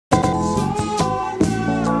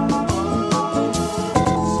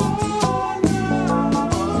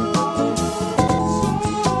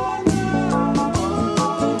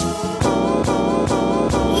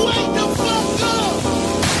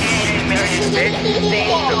bitch. Things to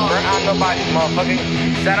burn out nobody, motherfucker.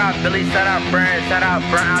 Shout out Billy, shout out Brand, shout out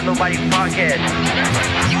burn out nobody fuckhead.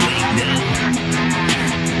 You ain't know.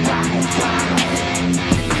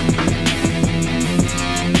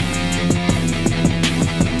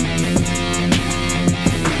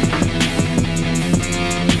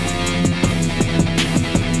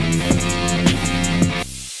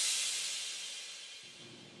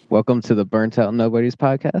 Welcome to the Burnt Out Nobody's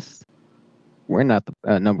podcast. We're not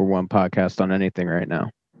the number one podcast on anything right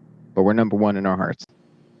now, but we're number one in our hearts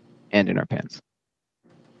and in our pants.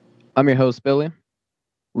 I'm your host, Billy,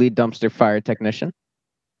 lead dumpster fire technician,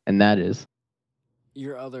 and that is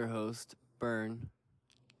your other host, Burn,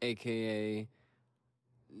 aka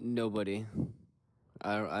Nobody.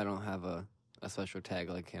 I don't have a special tag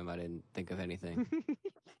like him. I didn't think of anything.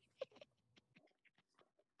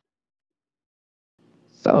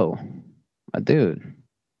 So, my dude.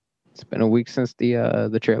 It's been a week since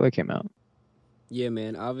the trailer came out. Yeah,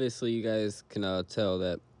 man. Obviously, you guys can tell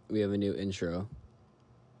that we have a new intro.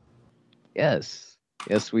 Yes,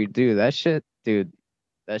 we do. That shit, dude.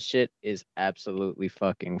 That shit is absolutely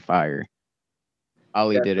fucking fire.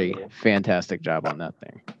 Ollie did a fantastic job on that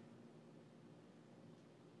thing.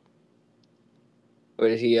 What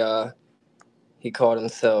did he called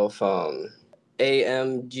himself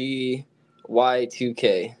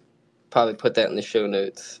AMGY2K. Probably put that in the show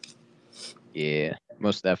notes. Yeah,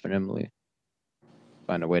 most definitely.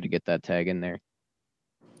 Find a way to get that tag in there.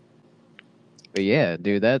 But yeah,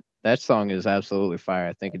 dude, that song is absolutely fire.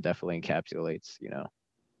 I think it definitely encapsulates,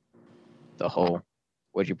 the whole,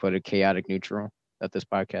 what'd you put it, chaotic neutral that this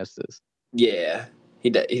podcast is. Yeah,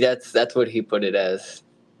 that's what he put it as.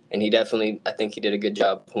 And I think he did a good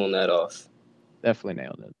job pulling that off. Definitely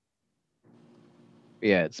nailed it. But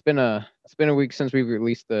yeah, it's been a week since we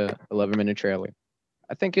released the 11-minute trailer.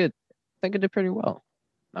 I think it did pretty well.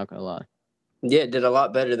 Not gonna lie. Yeah, it did a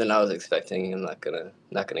lot better than I was expecting. I'm not gonna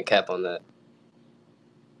cap on that.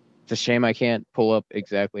 It's a shame I can't pull up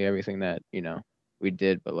exactly everything that, we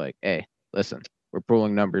did, but like, hey, listen, we're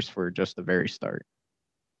pulling numbers for just the very start.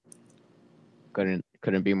 Couldn't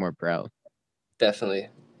be more proud. Definitely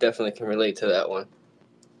can relate to that one.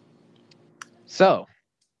 So,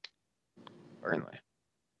 Burnley.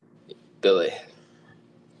 Billy.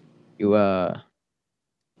 You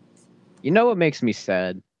know what makes me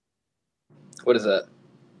sad? What is that?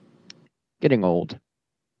 Getting old.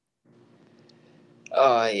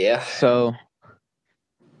 Oh, yeah. So,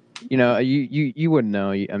 you wouldn't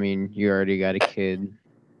know. I mean, you already got a kid.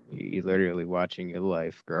 You're literally watching your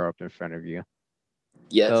life grow up in front of you.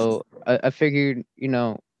 Yes. So I figured,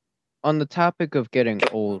 on the topic of getting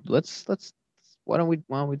old, let's why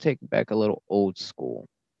don't we take back a little old school?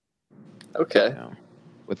 Okay.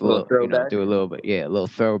 With a little throwback. Do a little bit, a little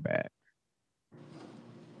throwback.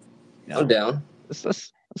 I'm down.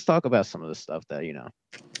 Let's talk about some of the stuff that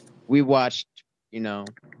we watched,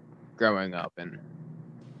 growing up, and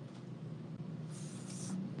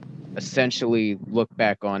essentially look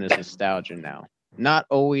back on as nostalgia now. Not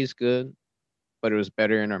always good, but it was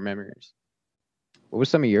better in our memories. What were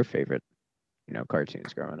some of your favorite,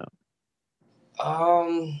 cartoons growing up?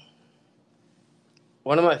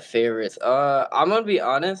 One of my favorites. I'm gonna be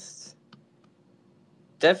honest.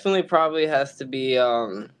 Definitely, probably has to be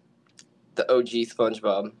the OG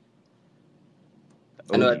SpongeBob.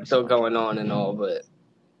 I know it's still going on and all, but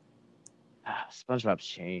SpongeBob's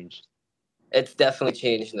changed. It's definitely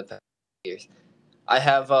changed in the past years. I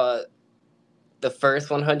have the first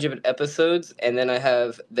 100 episodes, and then I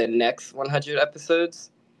have the next 100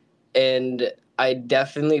 episodes, and I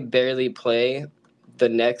definitely barely play the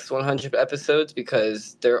next 100 episodes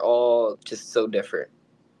because they're all just so different.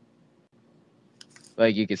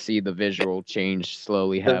 Like, you can see the visual change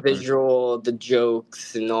slowly happen. The visual, the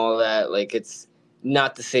jokes, and all that. Like, it's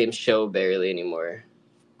not the same show barely anymore.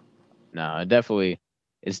 No,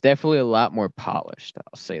 it's definitely a lot more polished.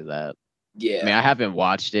 I'll say that. Yeah. I mean, I haven't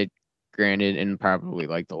watched it, granted, in probably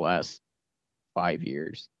like the last 5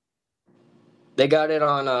 years. They got it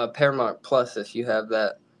on Paramount Plus if you have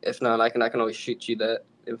that. If not, I can always shoot you that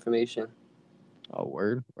information. Oh,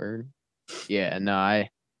 word. Yeah, no,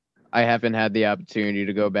 I haven't had the opportunity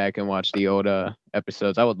to go back and watch the old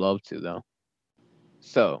episodes. I would love to, though.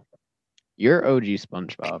 So, you're OG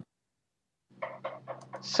SpongeBob.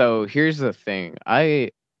 So here's the thing.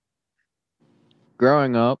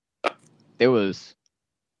 Growing up, there was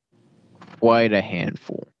quite a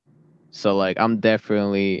handful. So like, I'm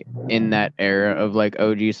definitely in that era of like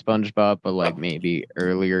OG SpongeBob, but like maybe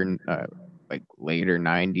earlier, like later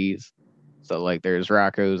 90s. So like, there's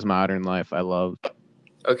Rocko's Modern Life. I love.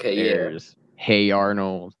 Okay, There's Hey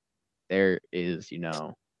Arnold. There is,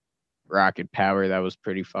 Rocket Power. That was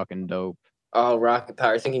pretty fucking dope. Oh, Rocket Power.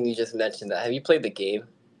 I was thinking you just mentioned that. Have you played the game?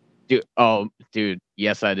 Dude,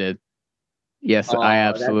 yes, I did. Yes, I Oh,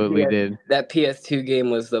 absolutely did. that PS2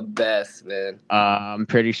 game was the best, man. I'm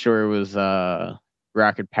pretty sure it was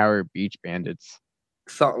Rocket Power Beach Bandits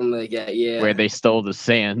Something like that, yeah. where they stole the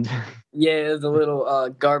sand. Yeah, it was a little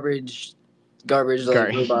garbage like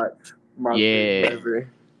robot monster, Yeah. whatever.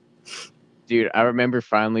 Dude, I remember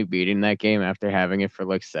finally beating that game after having it for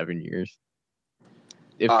like 7 years.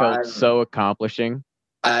 It felt so accomplishing.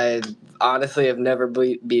 I honestly have never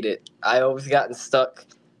beat it. I always gotten stuck.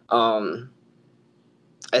 I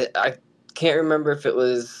can't remember if it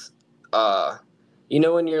was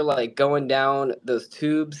when you're like going down those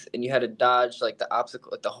tubes and you had to dodge like the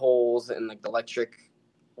obstacle, like the holes and like the electric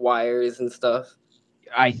wires and stuff.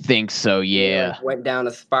 I think so, yeah. Like went down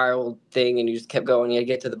a spiral thing and you just kept going. You had to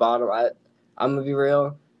get to the bottom. I'm gonna be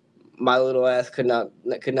real. My little ass could not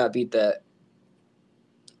beat that.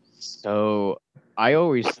 So I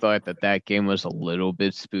always thought that game was a little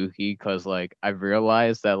bit spooky because like I've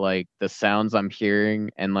realized that like the sounds I'm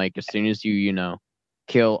hearing and like as soon as you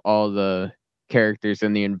kill all the characters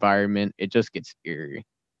in the environment, it just gets eerie.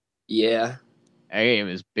 Yeah. That game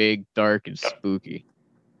is big, dark, and spooky.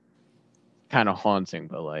 Kind of haunting,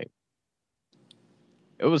 but like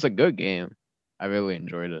it was a good game. I really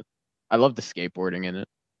enjoyed it. I love the skateboarding in it.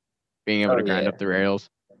 Being able to grind up the rails.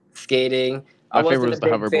 Skating. My favorite was I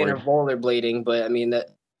wasn't a big fan hoverboard. of rollerblading, but I mean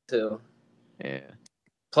that too. Yeah.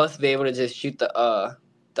 Plus, be able to just shoot the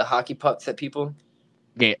hockey pucks at people.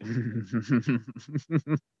 Yeah.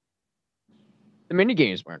 The mini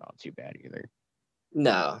games weren't all too bad either.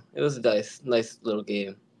 No, it was a nice little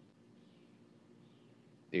game.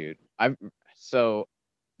 Dude, so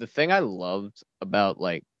the thing I loved about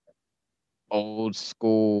like old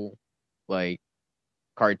school like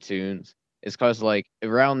cartoons is because like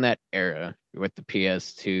around that era with the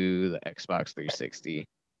PS2, the Xbox 360,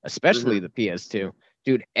 especially the PS2,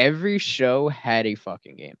 dude, every show had a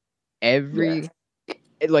fucking game.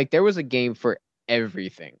 There was a game for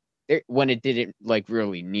everything when it didn't like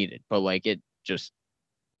really need it, but like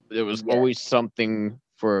there was always something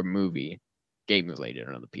for a movie game related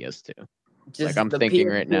on the PS2. Just like I'm thinking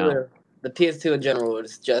PS2, right now. The PS2 in general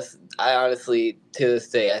was just, I honestly, to this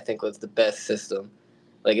day, I think was the best system.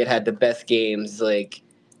 Like, it had the best games, like,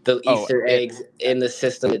 the Easter eggs in the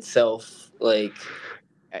system itself, like...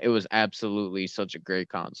 It was absolutely such a great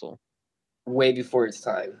console. Way before its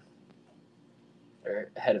time.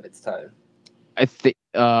 Or ahead of its time. I think,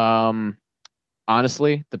 honestly,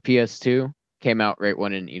 the PS2 came out right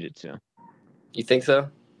when it needed to. You think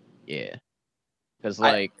so? Yeah. Because,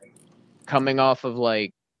 like, coming off of,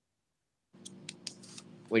 like,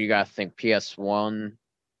 what do you gotta think? PS1,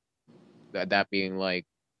 that being, like,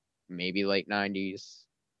 maybe late 90s.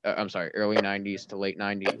 I'm sorry, early 90s to late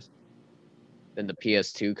 90s. Then the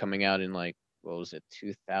PS2 coming out in, like, what was it,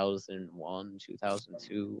 2001,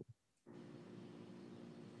 2002?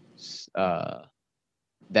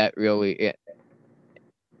 That really,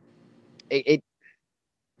 it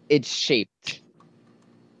shaped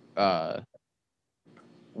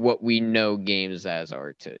what we know games as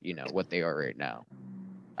are to what they are right now.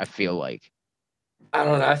 I feel like I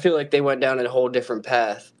don't know. I feel like they went down a whole different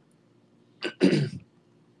path.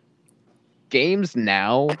 Games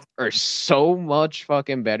now are so much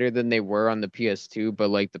fucking better than they were on the PS2, but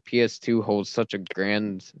like the PS2 holds such a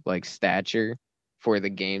grand like stature for the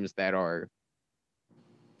games that are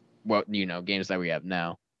games that we have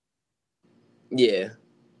now. Yeah.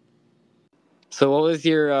 So what was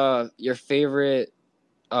your favorite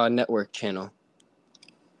network channel?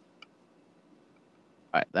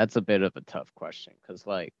 That's a bit of a tough question because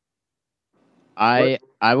like I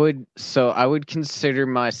would consider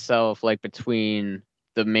myself like between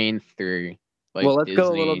the main three. Like, well, let's Disney.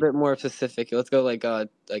 go a little bit more specific. Let's go like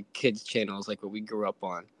kids channels, like what we grew up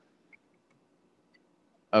on.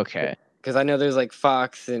 Okay. Because I know there's like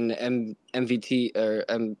Fox and MVT or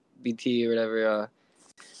MBT or whatever.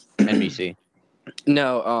 NBC.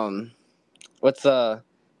 No, what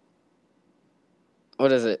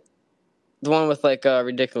is it? The one with like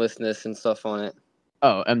ridiculousness and stuff on it.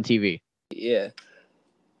 Oh, MTV. Yeah.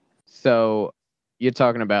 So you're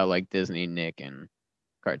talking about like Disney, Nick, and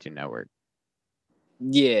Cartoon Network.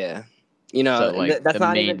 Yeah. You know, so, like, that's the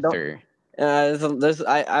not main even. three.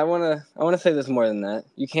 I wanna say there's more than that.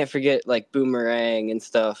 You can't forget like Boomerang and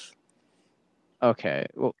stuff. Okay.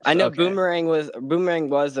 Well, I know okay. Boomerang was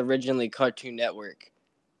originally Cartoon Network.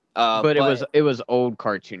 But it was old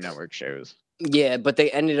Cartoon Network shows. Yeah, but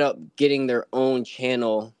they ended up getting their own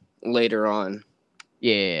channel later on.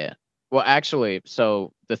 Yeah. Well, actually,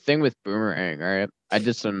 so the thing with Boomerang, right? I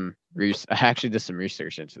did some I actually did some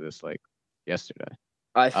research into this like yesterday.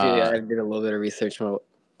 I feel Uh, I did a little bit of research, well,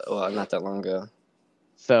 not that long ago.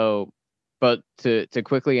 So, but to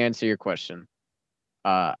quickly answer your question,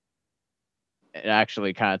 uh, it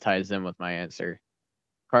actually kind of ties in with my answer.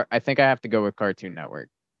 I think I have to go with Cartoon Network,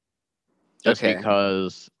 just Okay.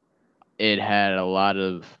 because it had a lot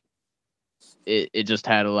of it just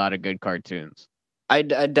had a lot of good cartoons. I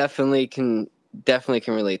definitely can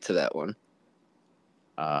relate to that one.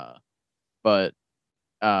 But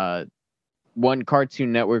when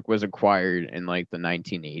Cartoon Network was acquired in like the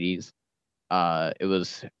 1980s, it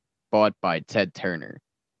was bought by Ted Turner,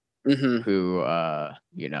 Mm-hmm. who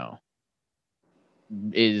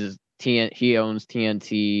he owns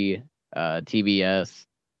TNT, TBS.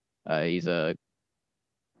 He's a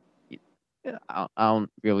I don't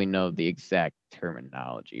really know the exact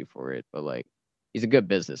terminology for it, but like he's a good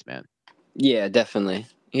businessman. Yeah, definitely.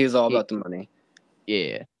 He was all He about the money.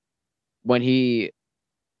 Yeah. When he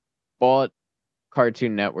bought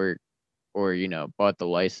Cartoon Network, or bought the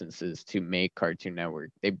licenses to make Cartoon Network,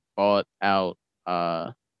 they bought out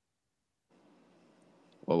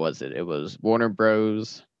what was it? It was Warner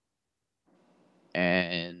Bros.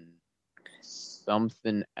 And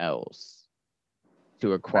something else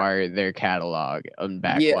to acquire their catalog and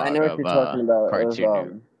Yeah, I know backlog what of you're talking about.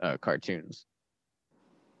 It was cartoons.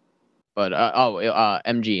 But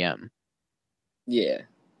MGM yeah.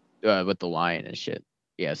 with the lion and shit.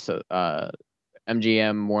 Yeah, so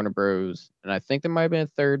MGM, Warner Bros, and I think there might have been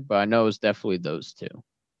a third, but I know it was definitely those two.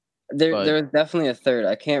 There But was definitely a third.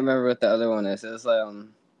 I can't remember what the other one is. It was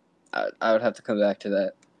I would have to come back to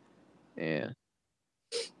that. yeah,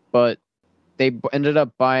 but they ended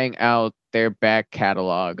up buying out their back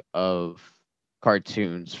catalog of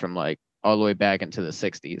cartoons from like all the way back into the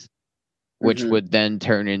 60s, which Mm-hmm. would then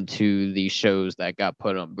turn into the shows that got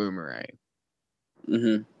put on Boomerang.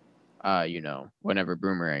 Mm-hmm. Whenever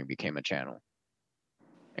Boomerang became a channel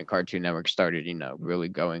and Cartoon Network started, really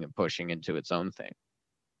going and pushing into its own thing.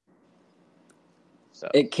 So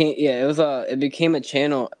it became a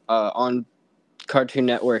channel on Cartoon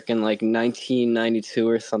Network in like 1992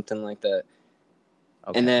 or something like that.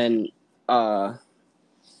 okay. And then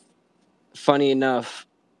funny enough,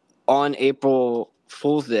 on April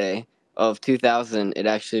Fool's Day of 2000, it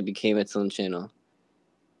actually became its own channel.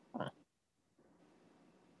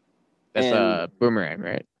 That's And Boomerang,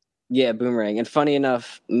 right? yeah, Boomerang. And funny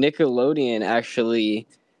enough, Nickelodeon actually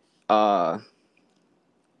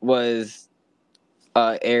was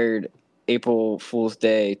aired April Fool's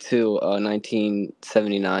Day to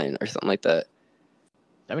 1979 or something like that.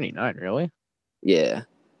 79, really? Yeah.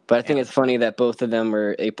 But I think Damn. it's funny that both of them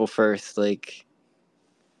were April 1st. Like,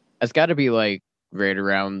 It's got to be like right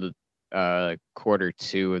around the quarter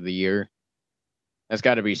two of the year. That's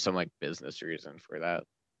got to be some like business reason for that.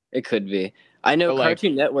 it could be. I know But like,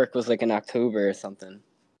 Cartoon Network was like in October or something.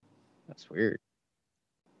 that's weird.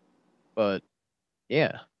 But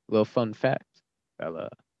yeah, little fun fact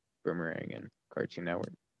about Boomerang and Cartoon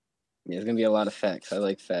Network. Yeah, there's gonna be a lot of facts. I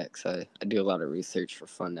like facts. I do a lot of research for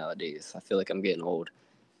fun nowadays. I feel like I'm getting old.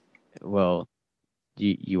 Well,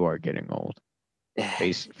 you are getting old.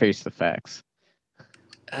 Face the facts.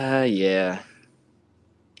 Yeah.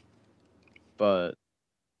 But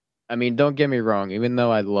I mean, don't get me wrong. Even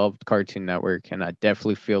though I loved Cartoon Network, and I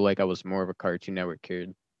definitely feel like I was more of a Cartoon Network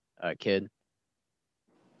kid,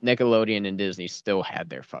 Nickelodeon and Disney still had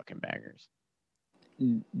their fucking bangers.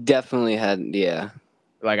 Definitely had, yeah.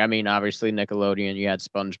 Like, I mean, obviously Nickelodeon, you had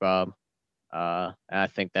SpongeBob. And I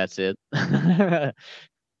think that's it. I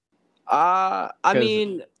 'Cause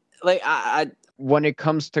mean, like when it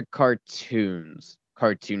comes to cartoons,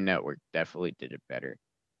 Cartoon Network definitely did it better.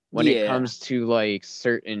 When it yeah. comes to like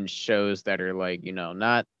certain shows that are like,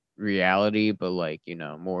 not reality, but like,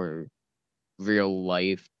 more real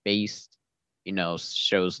life based,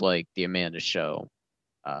 shows like The Amanda Show,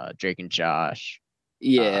 Drake and Josh,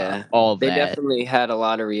 Yeah. all They that. definitely had a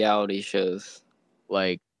lot of reality shows.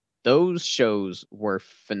 Like those shows were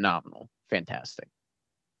phenomenal, fantastic.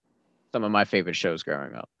 Some of my favorite shows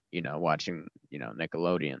growing up, watching,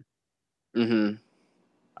 Nickelodeon. Mm-hmm.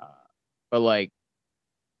 But like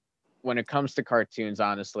when it comes to cartoons,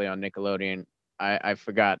 honestly, on Nickelodeon, I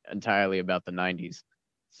forgot entirely about the 90s.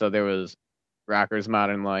 So there was Rocker's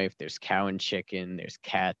Modern Life, there's Cow and Chicken, there's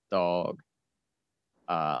Cat Dog.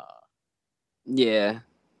 Yeah.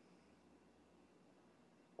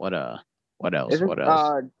 What what else? Isn't What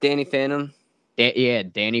else? Danny Phantom? Yeah,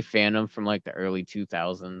 Danny Phantom from like the early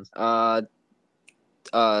 2000s.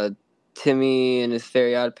 Timmy and his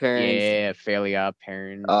Fairy Odd Parents. Yeah, Fairly Odd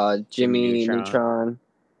Parents. Jimmy Neutron.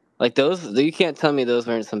 Like those, you can't tell me those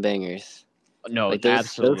weren't some bangers. No, Like those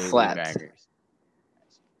absolutely slaps. bangers.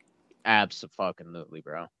 Absolutely,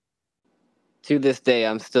 bro. To this day,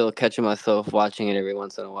 I'm still catching myself watching it every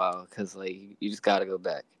once in a while because like you just gotta go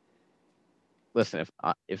back. Listen,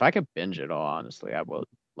 if I could binge it all, honestly, I would.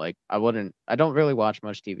 Like, I wouldn't. I don't really watch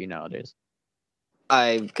much TV nowadays.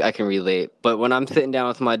 I can relate, but when I'm sitting down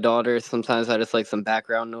with my daughter, sometimes I just like some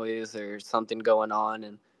background noise or something going on,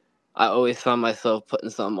 and I always find myself putting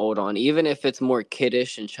something old on, even if it's more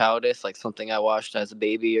kiddish and childish, like something I watched as a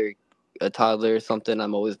baby or a toddler or something.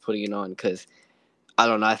 I'm always putting it on because I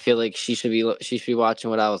don't know. I feel like she should be watching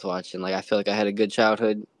what I was watching. Like I feel like I had a good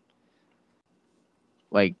childhood.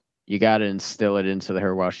 Like, you gotta instill it into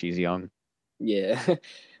her while she's young. Yeah,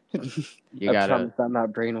 You I gotta promise I'm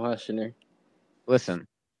not brainwashing her. listen.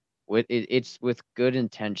 It's with good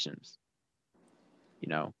intentions, you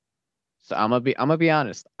know. So I'm gonna be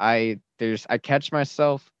honest. I catch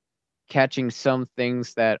myself catching some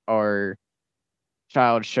things that are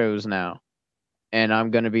child shows now, and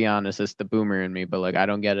I'm gonna be honest. It's the boomer in me, but like I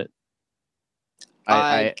don't get it. I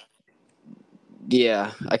I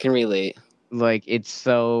Yeah, I can relate. like it's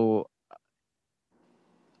so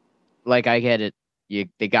like I get it.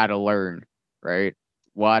 They gotta learn, right?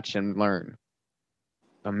 Watch and learn.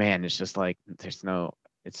 But man, it's just like there's no.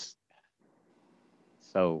 It's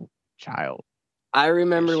so child. I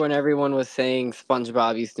remember when everyone was saying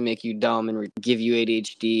SpongeBob used to make you dumb and give you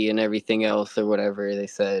ADHD and everything else or whatever they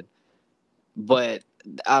said. But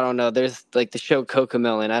I don't know. There's like the show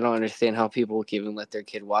Cocomelon. I don't understand how people can even let their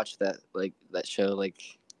kid watch that show. Like,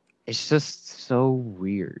 It's just so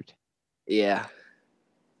weird. yeah,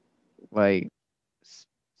 Like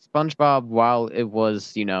SpongeBob, while it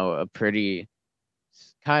was a pretty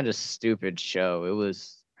kind of stupid show, it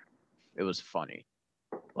was funny.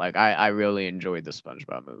 Like I really enjoyed the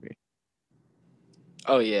SpongeBob movie,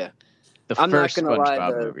 oh yeah. the I'm not first gonna lie.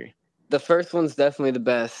 SpongeBob movie. The first one's definitely the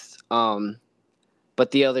best.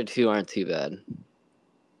 But the other two aren't too bad.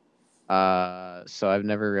 So I've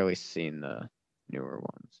never really seen the newer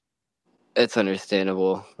ones. It's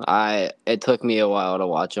understandable. It took me a while to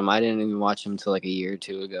watch them. I didn't even watch them until like a year or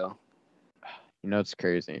two ago. It's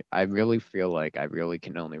crazy. I really feel like I really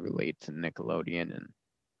can only relate to Nickelodeon and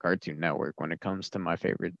Cartoon Network when it comes to my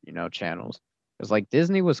favorite, channels. Because like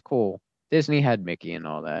Disney was cool. Disney had Mickey and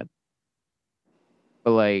all that.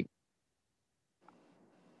 But like,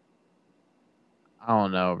 I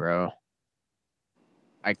don't know, bro.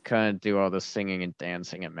 I couldn't do all the singing and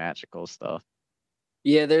dancing and magical stuff.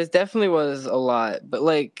 Yeah, there's definitely was a lot, but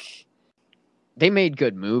like, They made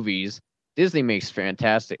good movies. Disney makes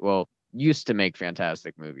fantastic, well, used to make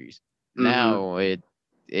fantastic movies. mm-hmm. Now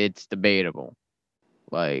it's debatable.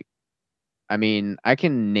 Like, I mean, I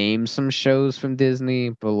can name some shows from Disney,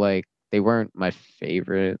 but like they weren't my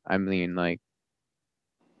favorite. I mean, like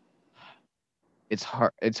it's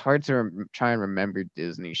hard to try and remember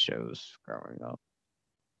Disney shows growing up.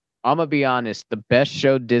 I'm gonna be honest. The best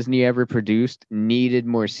show Disney ever produced needed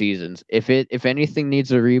more seasons. If anything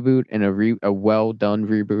needs a reboot and a well done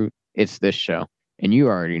reboot, it's this show. And you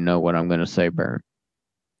already know what I'm gonna say, Burn.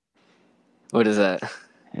 What is that?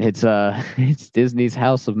 It's it's Disney's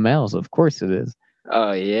House of Mouse. Of course it is.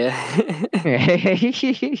 Oh yeah.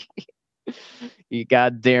 You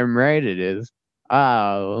goddamn right it is.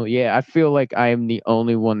 Oh yeah, I feel like I am the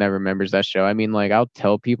only one that remembers that show. I mean, like I'll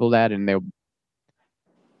tell people that, and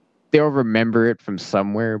they'll remember it from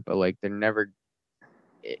somewhere, but like they're never.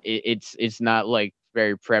 It's not like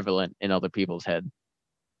very prevalent in other people's head.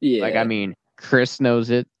 Like I Yeah. mean, Chris knows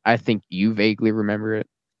it. I think you vaguely remember it.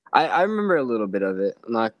 I remember a little bit of it,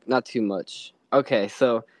 not too much. Okay,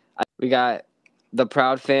 so we got the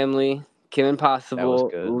Proud Family, Kim and That was Possible,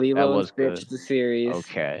 good. That Lilo and was Stitch good. the series,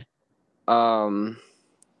 Okay. um,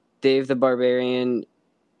 Dave the Barbarian,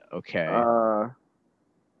 Okay. uh,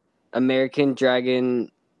 American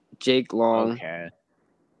Dragon, Jake Long, Okay.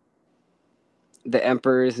 The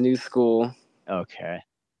Emperor's New School, Okay.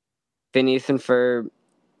 Phineas and Ferb,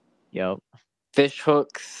 Yep. Fish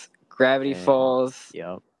Hooks, Gravity And Falls,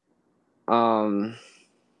 yep. um,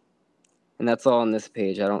 and that's all on this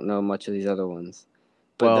page. I don't know much of these other ones,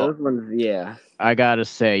 but Well, those ones, yeah. I gotta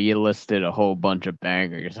say, you listed a whole bunch of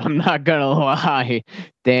bangers. I'm not gonna lie.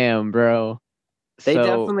 Damn, bro. They So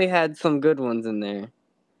definitely had some good ones in there.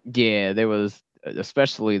 yeah, there was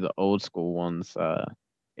especially the old school ones.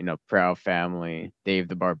 Proud Family, Dave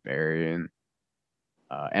the Barbarian,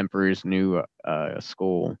 Emperor's New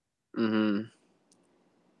School, Mm-hmm.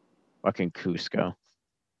 fucking Cusco.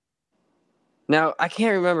 Now I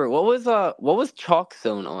can't remember what was Chalk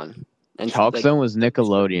Zone on, and Chalk like Zone was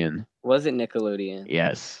Nickelodeon. was it Nickelodeon?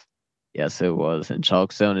 Yes, yes, it was. And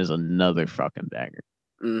Chalk Zone is another fucking banger.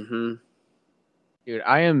 Mm-hmm. Dude,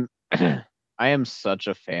 I am I am such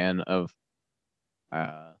a fan of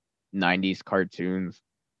uh 90s cartoons.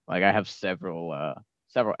 Like I have several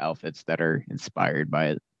outfits that are inspired by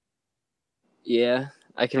it. Yeah,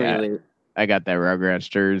 I can Yeah. relate. I got that Rugrats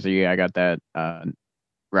jersey. I got that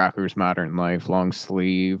Rocker's Modern Life long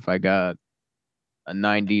sleeve. I got a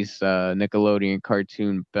 90s Nickelodeon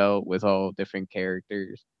cartoon belt with all different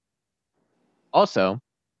characters. Also,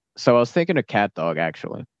 so I was thinking of Cat Dog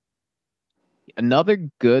actually. Another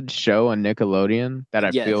good show on Nickelodeon that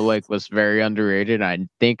I feel Yes. like was very underrated. I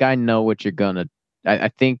think I know what you're gonna. I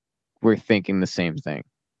think we're thinking the same thing.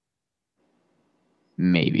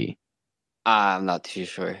 Maybe. I'm not too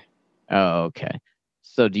sure. Oh, okay.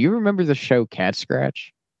 So, do you remember the show Cat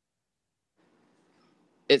Scratch?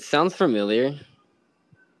 It sounds familiar.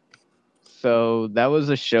 So that was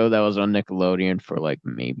a show that was on Nickelodeon for like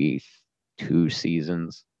maybe 2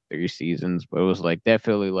 seasons, 3 seasons, but it was like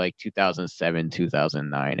definitely like 2007,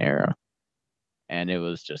 2009 era, and it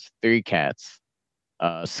was just three cats,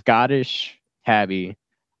 Scottish tabby,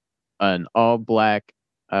 an all black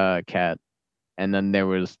cat, and then there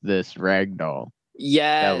was this ragdoll that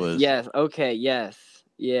Yes, was yes. Okay, yes.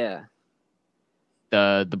 Yeah.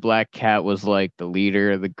 the black cat was like the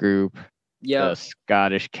leader of the group. The Yep.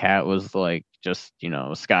 Scottish cat was like just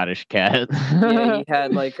a Scottish cat. Yeah, he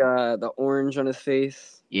had like the orange on his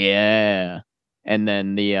face. Yeah. And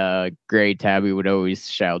then the gray tabby would always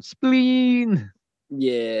shout spleen.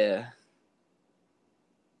 Yeah.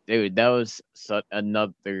 Dude, that was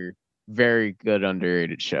another very good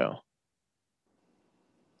underrated show.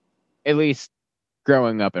 At least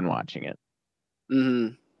growing up and watching it.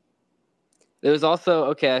 Mhm. There was also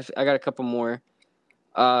okay, I got a couple more.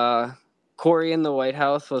 Uh Corey in the White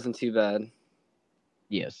House wasn't too bad.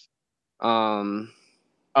 Yes. Um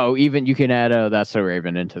Oh, even you can add That's So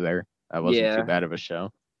Raven into there. That wasn't too yeah. bad of a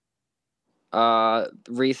show.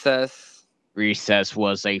 Recess. Recess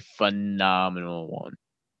was a phenomenal one.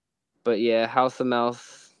 But yeah, House of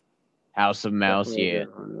Mouse. House of Mouse, Definitely a yeah.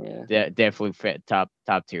 good one, yeah. Definitely fit top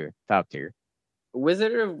tier. Top tier.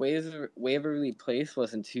 Wizard of Waverly Place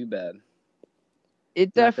wasn't too bad.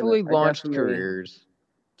 It Not gonna definitely I launched careers.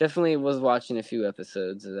 definitely was watching a few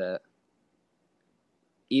episodes of that.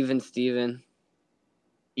 Even Steven.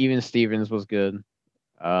 Even Stevens was good.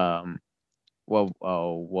 Um, what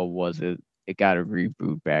was it? It got a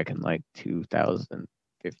reboot back in like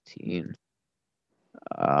 2015.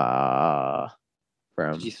 Uh,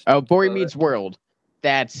 Could you Boy spell it? Meets World.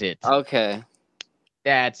 That's it. Okay.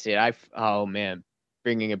 That's it. Oh man,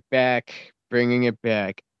 bringing it back, bringing it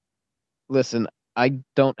back. Listen, I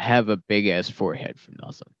don't have a big ass forehead for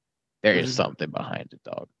nothing. There is something behind it,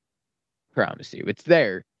 dog. Promise you, it's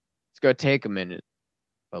there. It's gonna take a minute,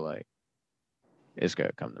 but like, it's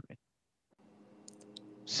gonna come to me.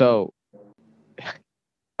 So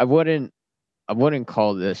I wouldn't I wouldn't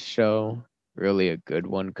call this show really a good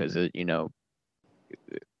one because it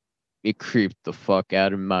creeped the fuck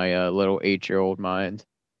out of my little 8-year-old mind.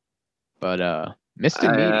 But Mr.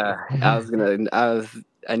 Meaty,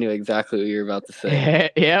 I knew exactly what you were about to say.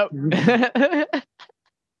 yep,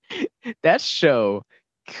 that show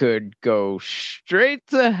could go straight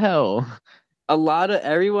to hell. A lot of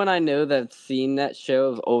everyone I know that's seen that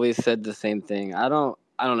show have always said the same thing. I don't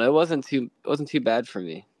know. It wasn't too bad for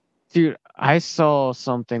me. Dude, I saw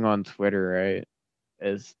something on Twitter, right?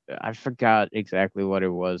 Is I forgot exactly what it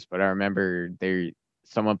was, but I remember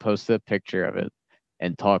someone posted a picture of it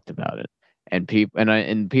and talked about it. And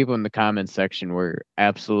people in the comments section were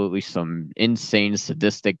absolutely some insane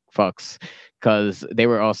sadistic fucks because they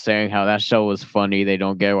were all saying how that show was funny. They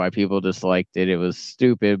don't get why people disliked it. It was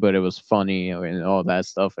stupid, but it was funny and all that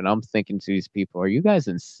stuff. And I'm thinking to these people, are you guys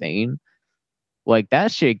insane? Like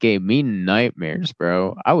that shit gave me nightmares,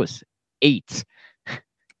 bro. I was 8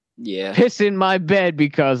 Yeah. piss in my bed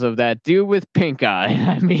because of that dude with pink eye.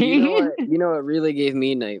 I mean, You know what really gave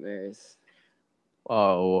me nightmares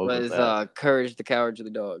oh, what was was that? Courage the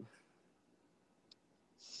Cowardly Dog.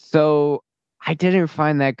 So I didn't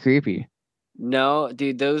find that creepy. No,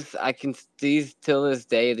 dude, these till this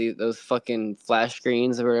day, those fucking flash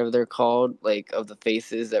screens or whatever they're called, like of the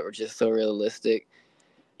faces that were just so realistic.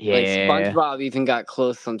 Like Yeah. SpongeBob even got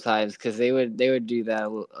close sometimes because they would do that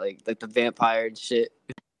like the vampire and shit.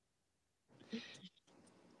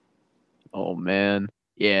 Oh man.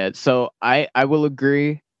 Yeah. So I will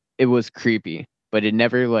agree. It was creepy, but it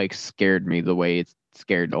never like scared me the way it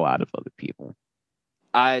scared a lot of other people.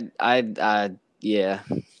 Yeah.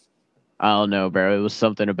 I don't know, bro. It was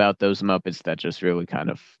something about those Muppets that just really kind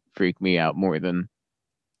of freaked me out more than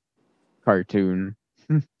cartoon.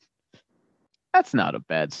 That's not a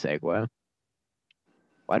bad segue.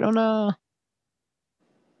 Why don't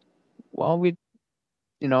while we,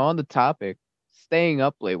 on the topic, staying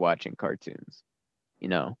up late watching cartoons.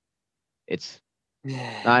 It's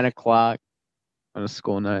 9 o'clock on a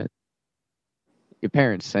school night. Your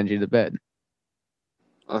parents send you to bed.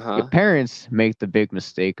 Your parents make the big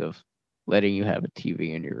mistake of letting you have a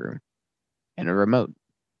TV in your room and a remote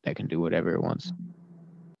that can do whatever it wants.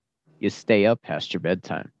 You stay up past your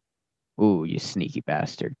bedtime. Ooh, you sneaky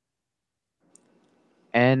bastard.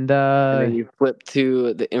 And then you flip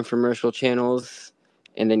to the infomercial channels,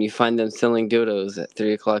 and then you find them selling dildos at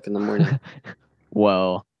 3 o'clock in the morning.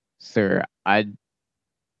 Well, sir, I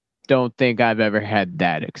don't think I've ever had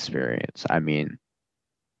that experience. I mean,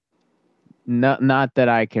 not that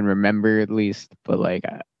I can remember at least, but like.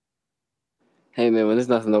 Hey man, when there's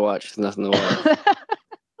nothing to watch, there's nothing to watch.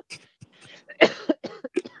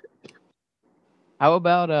 How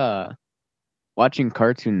about watching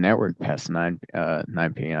Cartoon Network past 9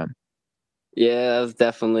 p.m.? Yeah, that was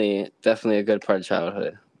definitely a good part of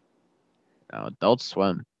childhood. Adult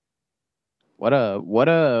Swim. What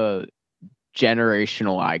a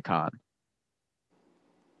generational icon.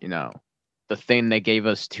 The thing that gave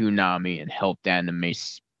us Toonami and helped anime,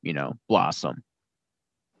 blossom.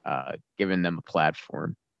 Giving them a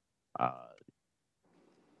platform.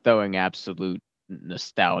 Throwing absolute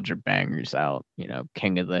nostalgia bangers out.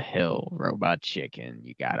 King of the Hill, Robot Chicken.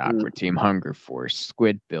 You got Aqua Team Hunger Force,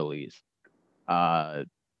 Squidbillies.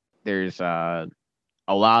 There's a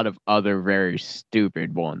lot of other very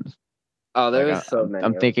stupid ones. Oh, there's so many.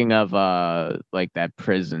 I'm thinking of like that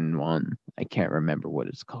prison one. I can't remember what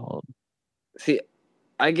it's called. See,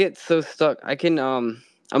 I get so stuck. I'm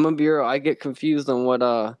a bureau. I get confused on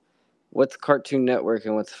what's Cartoon Network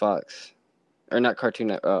and what's Fox, or not Cartoon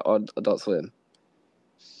Network, Adult Swim.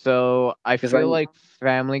 So I feel like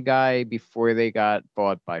Family Guy before they got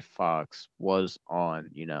bought by Fox was on,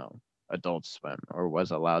 Adult Swim, or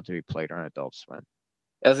was allowed to be played on Adult Swim.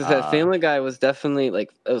 As I said, Family Guy was definitely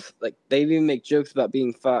like they even make jokes about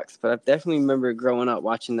being Fox, but I definitely remember growing up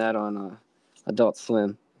watching that on Adult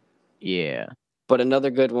Swim. Yeah. But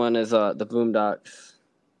another good one is the Boondocks.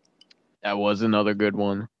 That was another good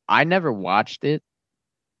one. I never watched it.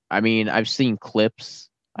 I mean, I've seen clips.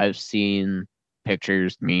 I've seen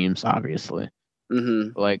pictures, memes, obviously.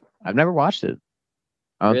 Mm-hmm. Like, I've never watched it.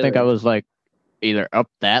 I don't think I was like either up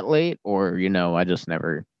that late or, I just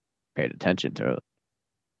never paid attention to it.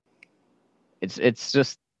 It's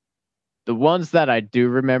just the ones that I do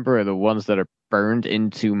remember are the ones that are burned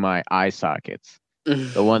into my eye sockets.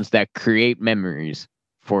 The ones that create memories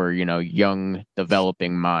for, young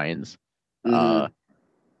developing minds. Mm-hmm.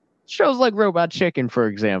 Shows like Robot Chicken, for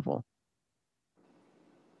example.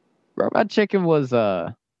 Robot Chicken was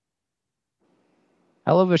a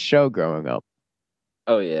hell of a show growing up.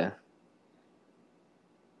 Oh yeah.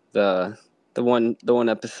 The one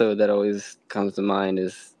episode that always comes to mind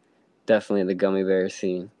is definitely the gummy bear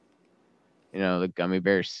scene. The gummy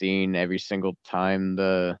bear scene every single time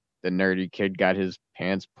the nerdy kid got his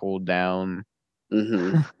pants pulled down.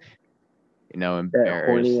 Mm-hmm.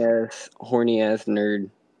 Embarrassed. That horny ass nerd.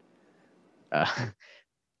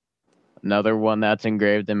 Another one that's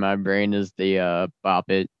engraved in my brain is the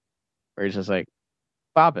Bop It, where it's just like,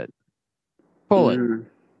 Bop it, pull it,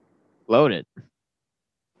 load it,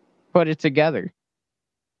 put it together,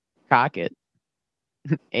 cock it,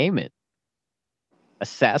 aim it,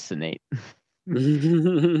 assassinate.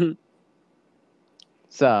 It's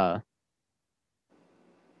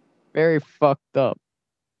very fucked up.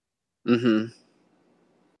 Mm-hmm.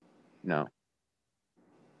 No.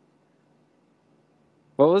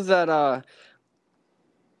 What was that?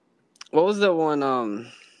 What was the one?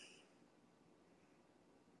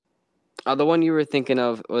 The one you were thinking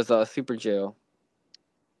of was Super Jail.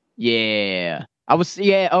 Yeah.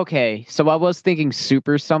 Okay. So I was thinking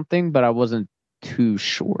super something, but I wasn't too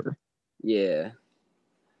sure. Yeah.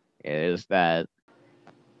 Is that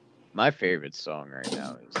my favorite song right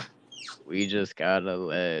now is We Just Got a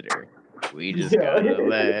Letter. We just got a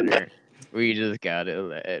letter. We just got a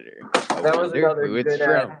letter. That was another good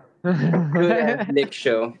Nick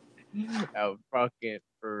show. Oh, fucking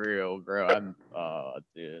for real, bro.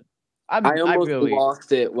 Dude. I almost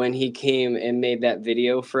lost it when he came and made that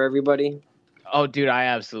video for everybody. Oh, dude, I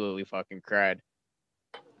absolutely fucking cried.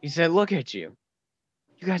 He said, "Look at you.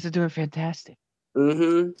 You guys are doing fantastic."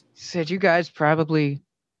 Mm-hmm. He said, "You guys probably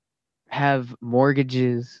have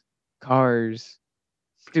mortgages, cars,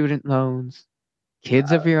 student loans,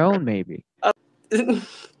 kids of your own, maybe."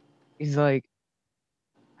 He's like,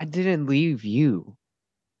 "I didn't leave you.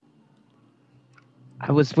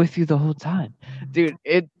 I was with you the whole time." Dude,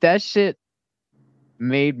 that shit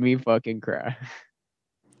made me fucking cry.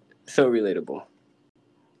 So relatable.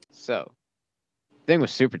 So, thing with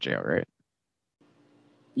Super Jail, right?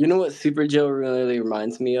 You know what Super Joe really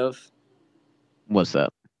reminds me of? What's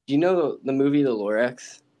up? Do you know the movie The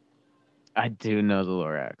Lorax? I do know the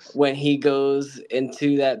Lorax. When he goes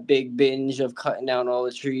into that big binge of cutting down all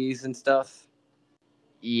the trees and stuff.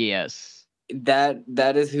 Yes. That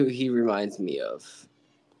is who he reminds me of.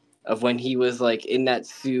 Of when he was like in that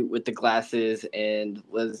suit with the glasses and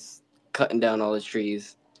was cutting down all the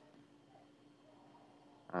trees.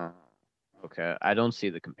 Okay, I don't see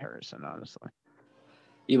the comparison, honestly.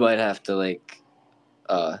 You might have to like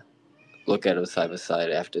look at them side by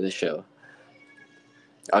side after the show.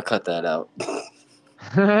 I'll cut that out.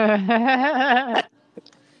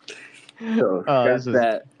 So Oh,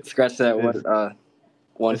 scratch that this, one.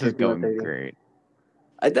 this is 150, going 130. great.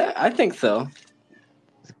 I think so.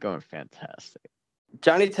 It's going fantastic.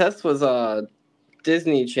 Johnny Test was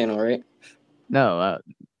Disney Channel, right? No,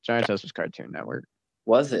 Giant Test was Cartoon Network.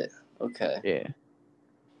 Was it? Okay. Yeah.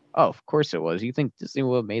 Oh, of course it was. You think Disney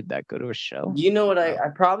would have made that go to a show? You know what? Oh. I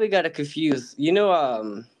probably got it confused. You know,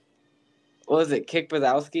 what was it, Kick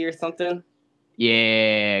Bazowski or something?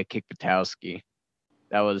 Yeah, Kick Butowski.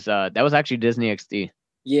 That was actually Disney XD.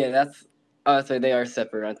 Yeah, that's. Oh, so they are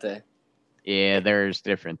separate, aren't they? Yeah, there's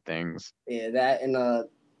different things. Yeah, that and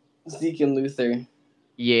Zeke and Luther.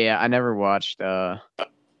 Yeah, I never watched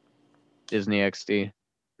Disney XD.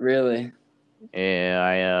 Really?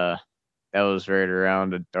 Yeah, that was right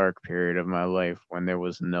around a dark period of my life when there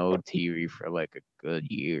was no TV for like a good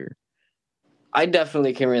year. I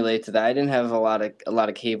definitely can relate to that. I didn't have a lot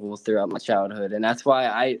of cable throughout my childhood, and that's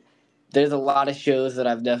why there's a lot of shows that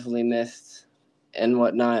I've definitely missed and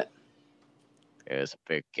whatnot. There's a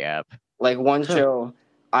big gap. Like one show,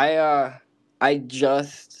 I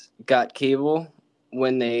just got cable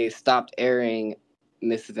when they stopped airing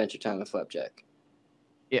Misadventure Time with Flapjack.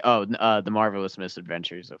 Yeah, The Marvelous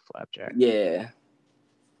Misadventures of Flapjack. Yeah.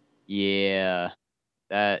 Yeah.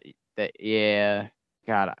 Yeah.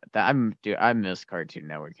 God, I miss Cartoon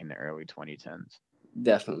Network in the early 2010s.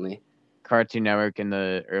 Definitely. Cartoon Network in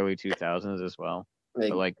the early 2000s as well.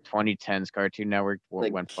 But like 2010s Cartoon Network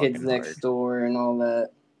like went Kids fucking Next hard. Door and all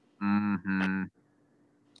that. Mm-hmm.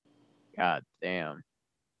 God damn.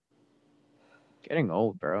 Getting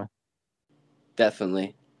old, bro.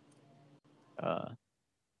 Definitely.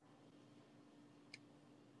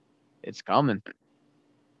 It's coming.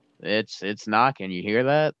 It's knocking. You hear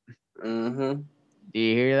that? Mm-hmm. Do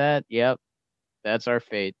you hear that? Yep. That's our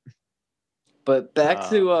fate. But back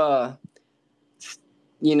to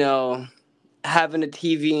you know, having a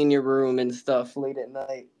TV in your room and stuff late at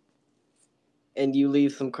night, and you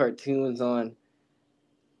leave some cartoons on.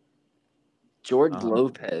 George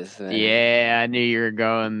Lopez, man. Yeah, I knew you were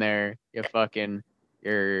going there.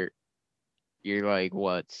 You're like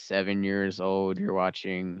what, 7 years old? You're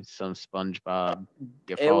watching some SpongeBob.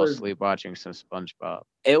 You fall asleep watching some SpongeBob.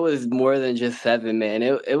 It was more than just 7, man.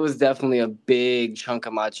 It was definitely a big chunk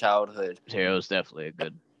of my childhood. Yeah, it was definitely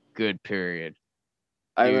a good period.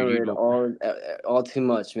 I remember it all too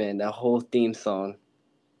much, man. That whole theme song.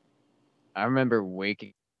 I remember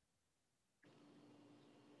waking.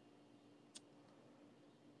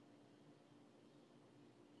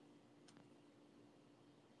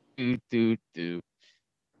 Do.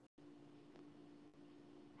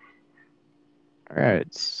 All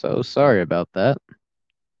right, so sorry about that.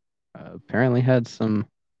 Apparently had some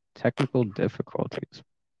technical difficulties.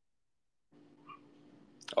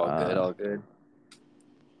 All good.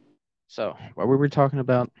 So, what were we talking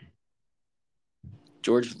about?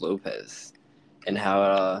 George Lopez, and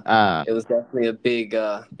how it was definitely a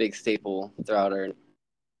big staple throughout our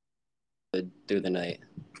through the night.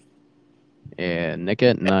 Yeah, Nick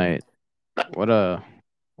at Night. What a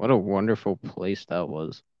wonderful place that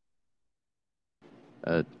was.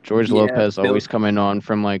 George Lopez always coming on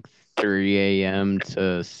from like 3 a.m.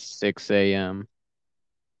 to 6 a.m.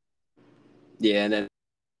 Yeah, and then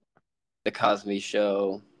the Cosby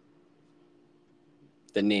Show,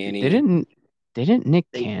 the Nanny. Didn't Nick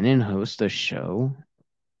Cannon host a show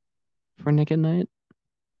for Nick at Night?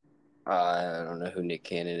 I don't know who Nick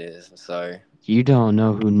Cannon is. I'm sorry. You don't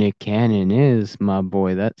know who Nick Cannon is, my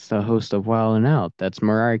boy. That's the host of Wild 'N Out. That's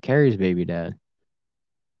Mariah Carey's baby dad.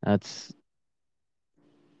 That's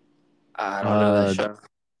I don't know that show.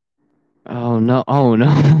 Oh no! Oh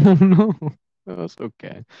no! No! That's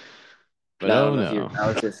okay. But No, oh no!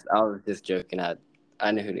 I was just joking. I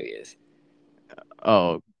know who he is.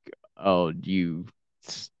 Oh, you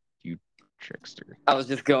trickster! I was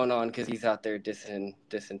just going on because he's out there dissing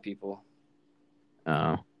people.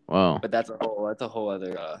 Oh well. But that's a whole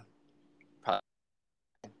other.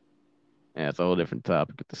 Yeah, it's a whole different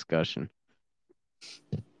topic of discussion.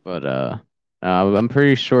 But I'm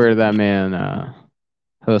pretty sure that man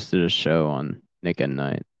hosted a show on Nick at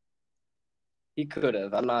Night. He could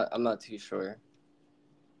have. I'm not too sure.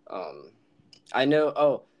 Um, I know.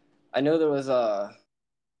 Oh, I know there was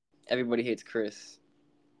Everybody Hates Chris.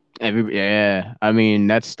 Yeah, I mean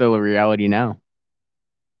that's still a reality now.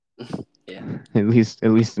 Yeah. At least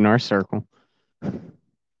in our circle.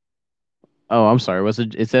 Oh, I'm sorry.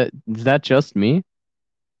 Is that just me?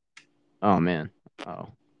 Oh man. Oh,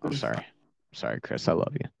 I'm sorry. Sorry, Chris. I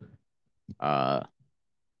love you. Uh,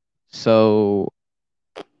 so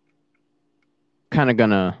kind of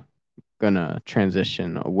gonna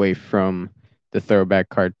transition away from the throwback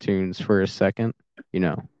cartoons for a second. You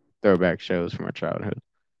know, throwback shows from our childhood.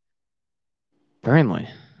 Burnley,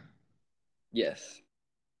 Yes.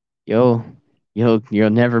 you'll you'll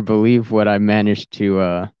never believe what I managed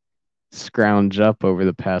to scrounge up over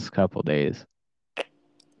the past couple days.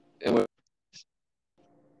 And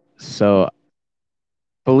So,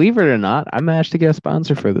 believe it or not, I managed to get a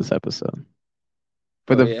sponsor for this episode.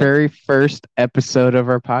 For oh the yeah. very first episode of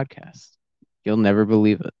our podcast. You'll never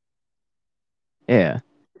believe it. Yeah.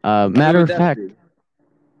 Who would that be?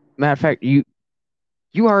 Matter of fact, you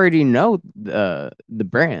already know the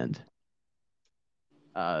brand.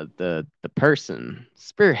 The person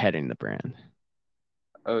spearheading the brand.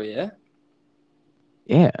 Oh yeah.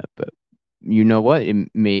 Yeah, but you know what?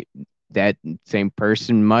 That same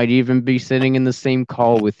person might even be sitting in the same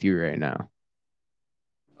call with you right now.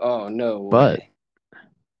 Oh no But way.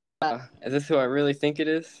 Is this who I really think it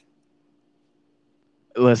is?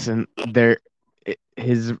 listen,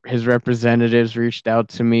 his representatives reached out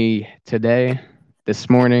to me this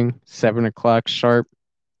morning, 7 o'clock sharp.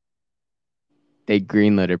 They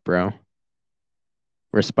greenlit it, bro.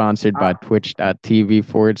 We're sponsored by Ah.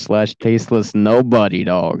 twitch.tv/tasteless nobody,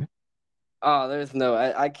 dog. Oh, there's no.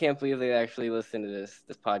 I can't believe they actually listen to this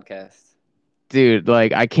podcast. Dude,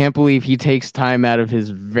 like, I can't believe he takes time out of his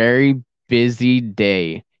very busy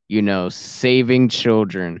day, saving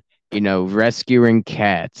children, rescuing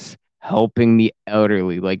cats, helping the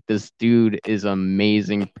elderly. Like, this dude is an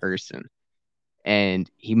amazing person. And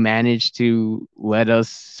he managed to let us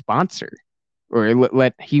sponsor, or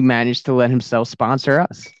he managed to let himself sponsor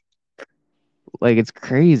us. Like, it's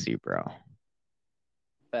crazy, bro.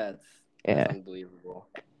 That's Yeah. unbelievable.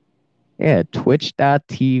 Yeah.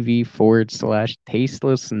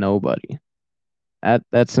 Twitch.tv/tasteless nobody.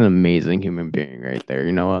 That's an amazing human being right there.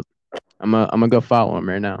 You know what? I'm gonna go follow him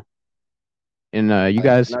right now. And you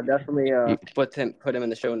guys, And I definitely you, put him in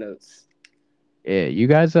the show notes. yeah, you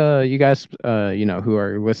guys, who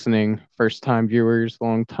are listening, first time viewers,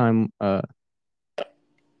 long time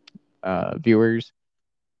viewers,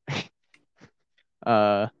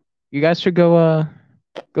 uh, you guys should go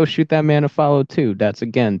shoot that man a follow too. That's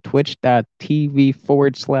again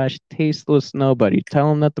twitch.tv/tasteless nobody.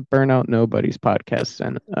 Tell him that the Burnout Nobodies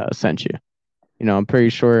podcast sent you. I'm pretty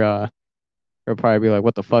sure he'll probably be like,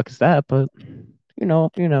 "What the fuck is that?" But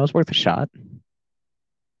it's worth a shot.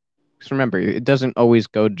 Because remember, it doesn't always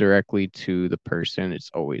go directly to the person. It's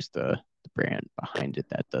always the brand behind it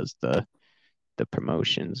that does the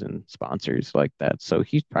promotions and sponsors like that. So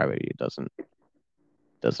he probably doesn't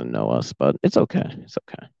know us, but it's okay. It's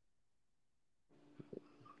okay.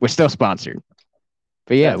 We're still sponsored.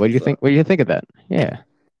 But yeah, That's what do you what's think? up. What do you think of that? Yeah,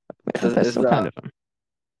 that's Is still kind of fun.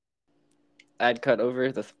 ad cut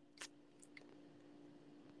over the?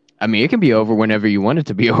 I mean, it can be over whenever you want it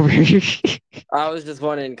to be over. I was just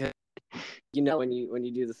wondering because when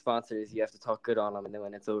you do the sponsors, you have to talk good on them, and then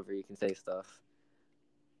when it's over, you can say stuff.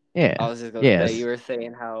 Yeah. I was just gonna say Yes. you were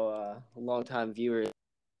saying how long time viewers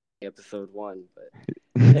episode 1, but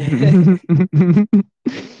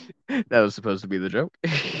That was supposed to be the joke.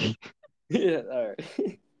 yeah, all right.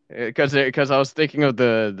 Because I was thinking of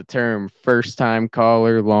the term first time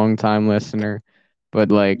caller, long time listener,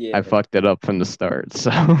 but like Yeah, I fucked it up from the start, so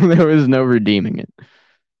there was no redeeming it.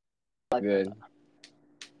 good.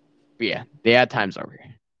 But yeah, the ad time's over.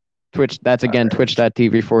 Twitch. That's All again right.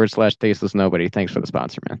 twitch.tv/tasteless nobody. Thanks for the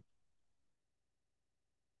sponsor, man.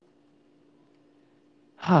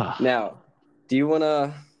 Now, do you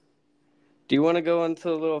wanna go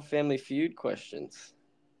into a little Family Feud questions?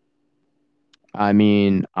 I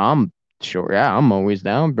mean, I'm sure. Yeah, I'm always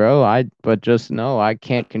down, bro. But just know I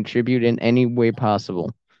can't contribute in any way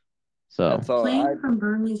possible. So. That's all. Playing from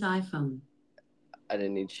Burnley's iPhone. I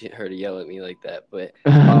didn't need her to yell at me like that, but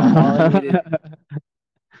all I needed,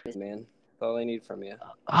 man. That's all I need from you.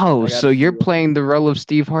 Oh, I got so a you're few. playing the role of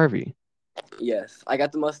Steve Harvey? Yes, I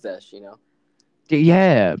got the mustache.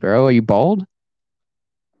 Yeah, bro. Are you bald?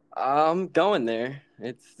 I'm going there.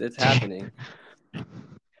 It's happening.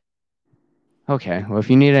 Okay. Well, if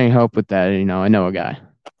you need any help with that, I know a guy.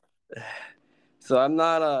 So I'm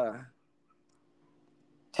not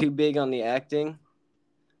too big on the acting,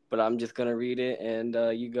 but I'm just gonna read it and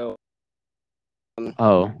you go.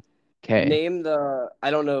 Oh, okay. Name the. I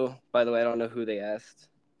don't know. By the way, I don't know who they asked.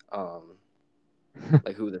 Um,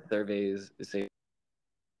 like who the survey is saying.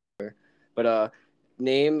 But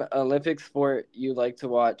name Olympic sport you like to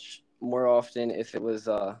watch more often if it was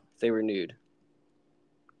if they were nude.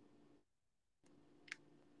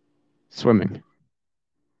 Swimming.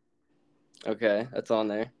 Okay, that's on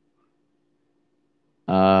there.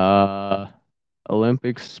 Uh,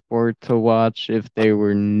 Olympic sport to watch if they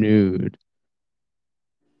were nude.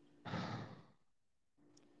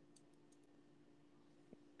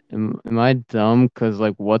 Am I dumb? Cause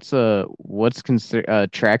like, what's consider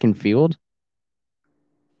track and field?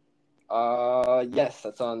 Yes,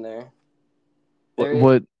 that's on there. What There is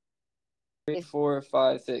what? 4,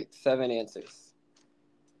 5, 6, 7 answers.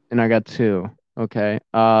 And I got two. Okay.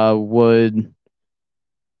 Would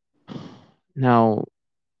now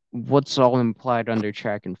what's all implied under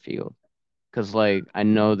track and field? Cause like I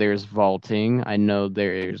know there's vaulting. I know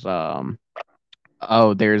there's oh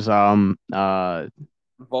there's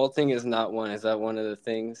Vaulting is not one. Is that one of the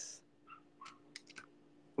things?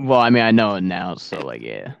 well I mean I know it now so like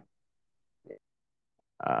yeah.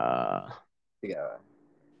 Uh, Yeah.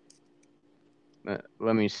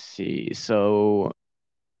 let me see. So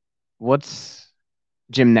what's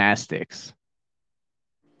gymnastics?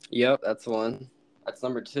 Yep, that's one. That's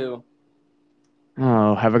number 2.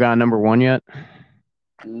 Oh, have I got number one yet?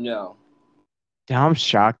 No. Damn, I'm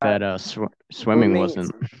shocked Uh, that swimming swimming.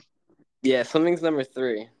 wasn't. Yeah, swimming's number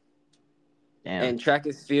 3, Damn. and track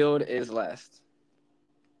and field is last.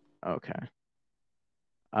 Okay.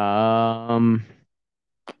 Um.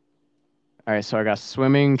 All right, so I got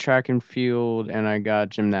swimming, track and field, and I got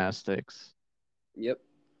gymnastics. Yep.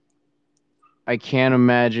 I can't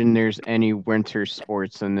imagine there's any winter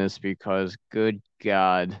sports in this because, good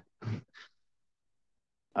God.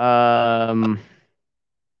 Um.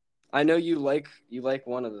 I know you like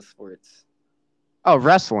one of the sports. Oh,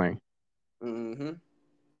 wrestling. Mm-hmm.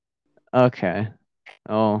 Okay.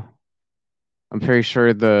 Oh, I'm pretty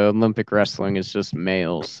sure the Olympic wrestling is just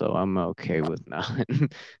males, so I'm okay with not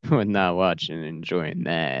with not watching and enjoying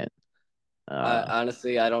that.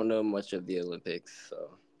 Honestly, I don't know much of the Olympics,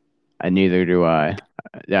 so And neither do I.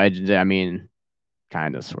 I mean,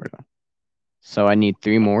 kind of, sort of. So I need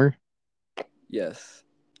three more. yes.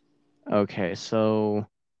 Okay, so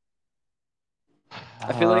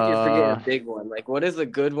I feel like you're forgetting a uh, big one. Like, what is a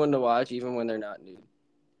good one to watch even when they're not nude?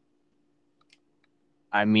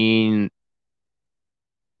 I mean,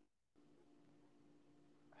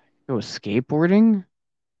 it was skateboarding.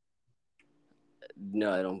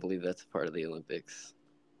 No, I don't believe that's a part of the Olympics.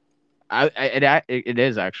 It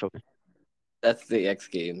is actually. That's the X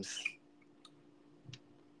Games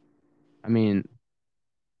I mean,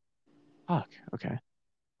 fuck. Okay.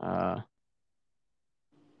 Uh,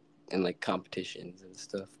 and like competitions and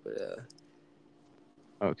stuff. But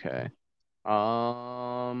okay.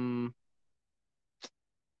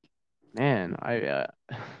 Man,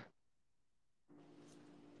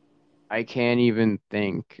 I can't even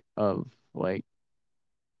think of like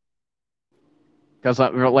because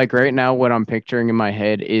like right now what I'm picturing in my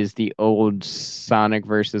head is the old Sonic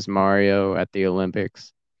versus Mario at the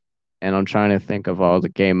Olympics, and I'm trying to think of all the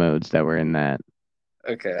game modes that were in that,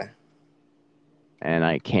 okay. and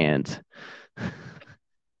I can't.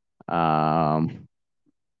 Um,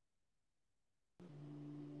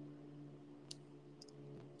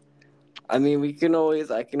 I mean, I can always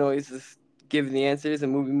just give the answers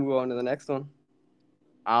and move on to the next one.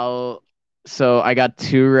 I'll. So I got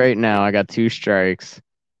two right now. I got two strikes.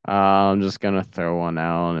 I'm just gonna throw one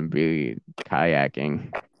out and be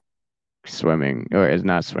kayaking, swimming, or it's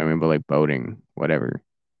not swimming, but like boating, whatever.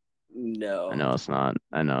 I No. know it's not.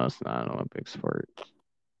 I know it's not an Olympic sport.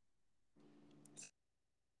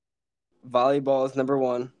 Volleyball is number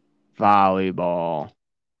 1. Volleyball.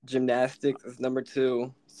 Gymnastics is number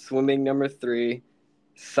 2. Swimming number 3.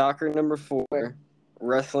 Soccer number 4.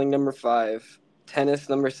 Wrestling number 5. Tennis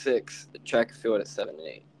number 6. Track and field at 7 and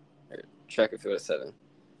 8. Or track and field at 7.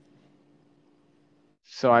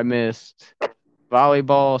 So I missed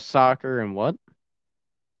volleyball, soccer, and what?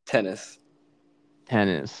 Tennis.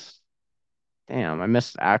 Tennis. Damn, I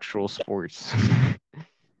missed actual sports.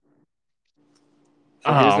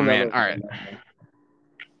 So here's Oh another man. All one. right.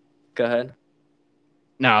 Go ahead.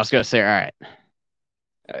 No, I was gonna say, all right.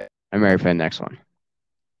 All right. I'm ready for the next one.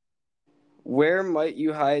 Where might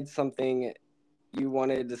you hide something you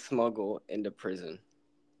wanted to smuggle into prison?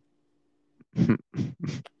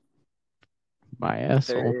 My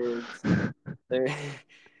asshole. There is there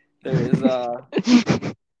there is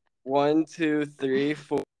 1, 2, 3,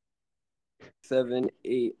 4, 7,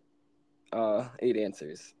 8 8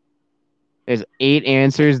 answers. There's 8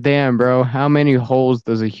 answers. Damn, bro. How many holes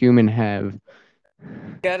does a human have?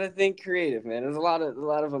 Gotta think creative, man. There's a lot of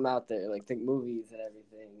them out there. Like think movies and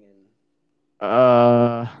everything. And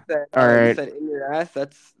All you right. said in your ass.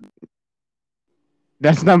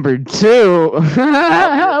 That's number 2.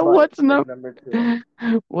 What's Number 2.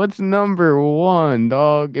 What's number 1,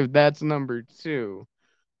 dog? If that's number 2.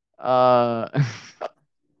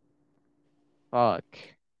 Fuck.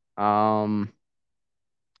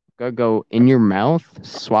 Go in your mouth,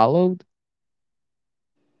 swallowed,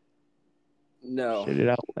 No. shit it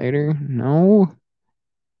out later. No.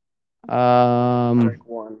 Strike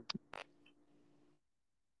 1.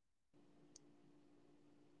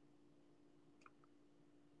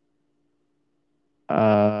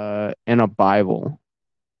 In a Bible.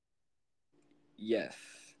 Yes.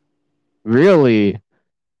 Really?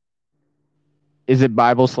 Is it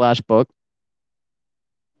Bible/book?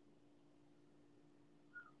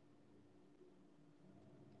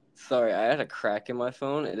 Sorry, I had a crack in my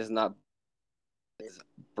phone. It is not. It's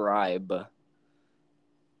bribe.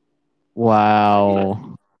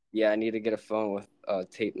 Wow. Yeah, I need to get a phone with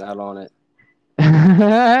tape not on it.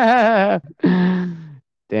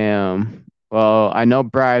 Damn. Well, I know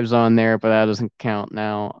bribes on there, but that doesn't count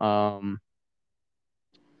now.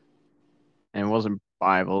 And it wasn't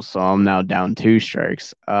Bible, so I'm now down 2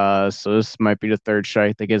 strikes. So this might be the 3rd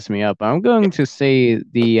strike that gets me up. I'm going to say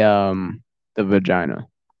the vagina.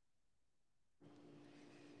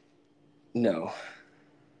 No.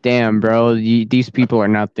 Damn, bro, these people are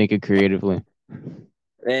not thinking creatively.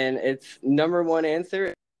 And it's number 1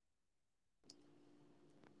 answer.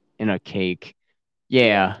 In a cake.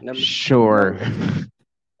 Yeah, Number, sure.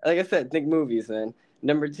 like I said, think movies, man.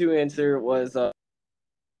 Number 2 answer was number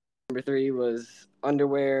 3 was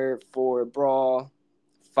underwear, 4 bra,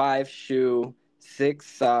 5 shoe, 6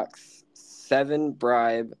 socks, 7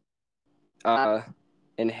 bribe,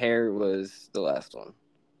 and hair was the last one.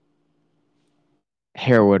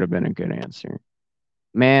 Hair would have been a good answer.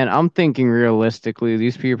 Man, I'm thinking realistically,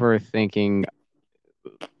 these people are thinking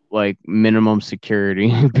like minimum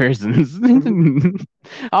security prisons.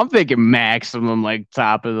 I'm thinking maximum, like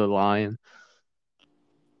top of the line.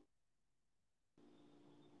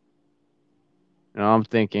 And I'm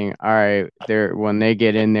thinking, all right, when they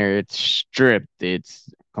get in there, it's stripped, it's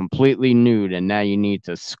completely nude, and now you need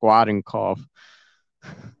to squat and cough.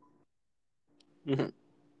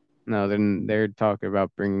 No, then they're talking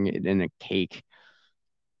about bringing it in a cake.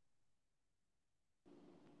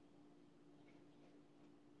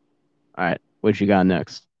 All right, what you got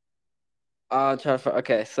next?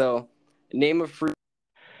 Okay, so name a fruit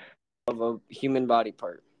of a human body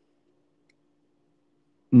part.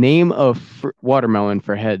 Name a watermelon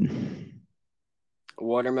for head.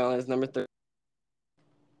 Watermelon is number 3.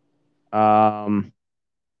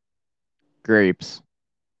 Grapes.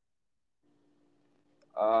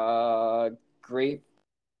 Grape.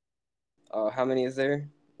 How many is there?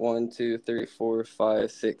 1, 2, 3, 4,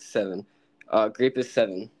 5, 6, 7. Grape is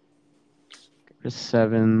 7.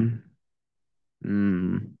 7.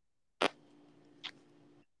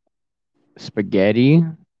 Spaghetti.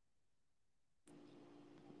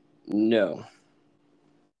 No.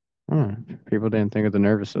 People didn't think of the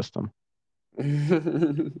nervous system.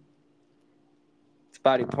 It's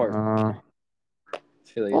body part. I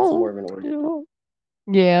feel like it's more of an organ.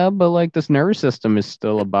 Yeah, but like this nervous system is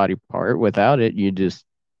still a body part. Without it, you just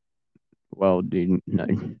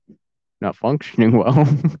not functioning well.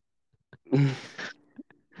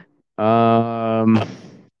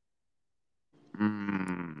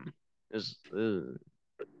 This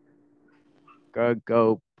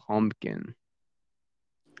go pumpkin.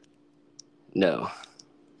 No.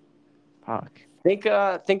 Fuck. Think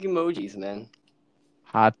emojis, man.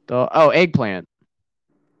 Hot dog. Oh, eggplant.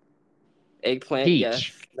 Eggplant, Peach.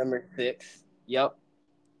 yes. Number 6. Yep.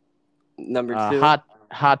 Number 2.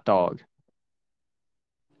 Hot dog.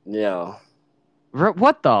 No.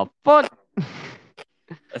 What the fuck?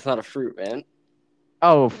 That's not a fruit, man.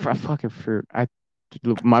 Oh, fucking fruit.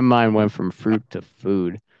 My mind went from fruit to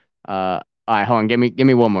food. All right, hold on. Give me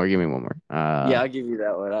one more. Give me one more. Yeah, I'll give you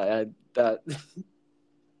that one. That.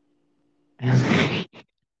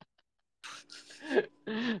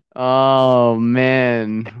 Oh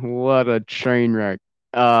man, what a train wreck.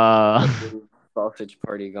 Sausage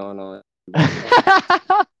party going on.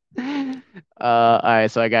 All right,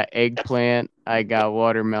 so I got eggplant, I got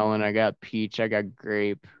watermelon, I got peach, I got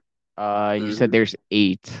grape. You said there's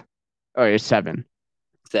 8. Oh, there's 7.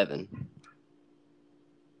 7.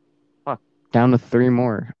 down to 3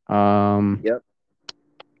 more. Yep.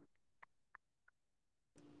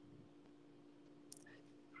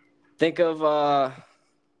 Think of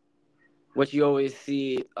what you always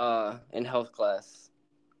see in health class.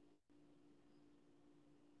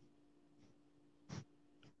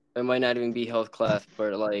 It might not even be health class,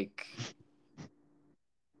 but like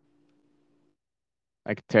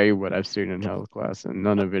I could tell you what I've seen in health class, and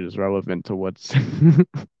none of it is relevant to what's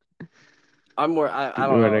I'm more. I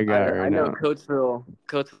don't what know. I got I right know now. Coatesville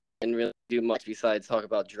didn't really do much besides talk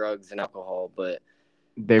about drugs and alcohol, but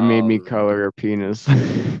They made me um, color a penis.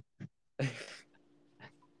 uh,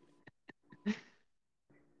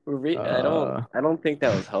 I don't think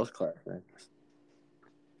that was health class, man.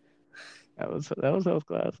 that was health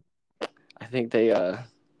class. I think they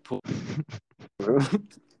pulled through.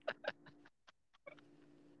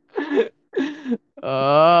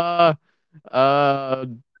 uh, uh,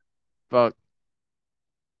 fuck.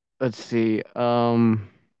 Let's see. I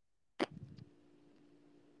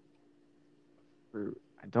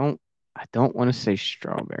don't. I don't want to say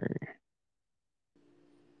strawberry.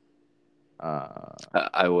 Uh,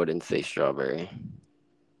 I wouldn't say strawberry.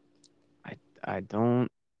 I I don't.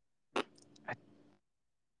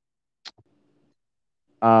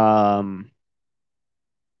 Um,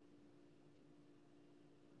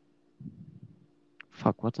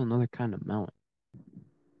 fuck. What's another kind of melon?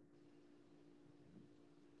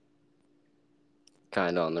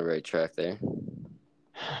 Kind of on the right track there.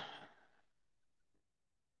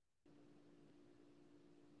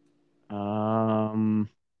 Um,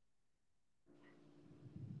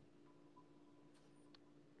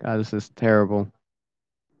 God, this is terrible.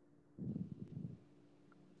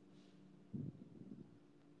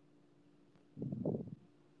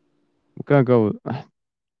 I'm gonna go.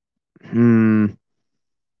 Hmm.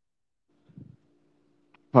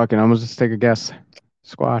 Fucking. I'm gonna just take a guess.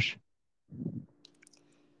 Squash.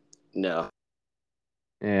 No.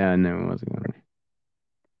 Yeah, I knew it wasn't gonna.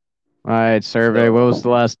 All right, survey. What was So the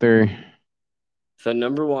last three?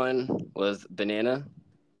 number one was banana.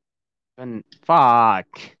 And fuck.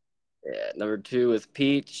 Yeah. Number two was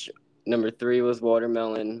peach. Number three was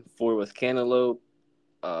watermelon. Four was cantaloupe.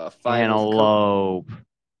 Five was coconut.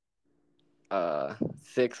 Cantaloupe.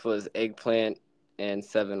 Six was eggplant, and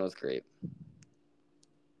seven was grape.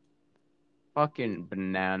 Fucking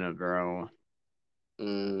banana, bro.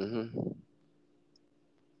 Hmm.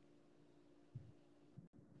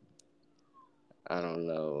 I don't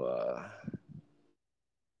know.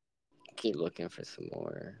 Keep looking for some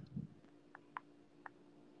more.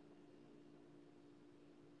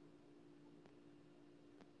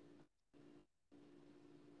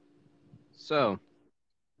 So,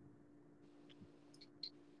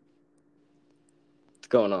 What's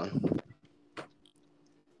going on?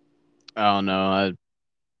 I don't know.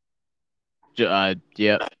 Yep,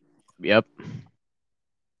 yep.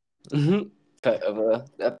 Mm-hmm. Cut of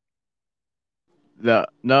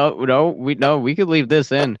We could leave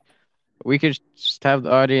this in. We could just have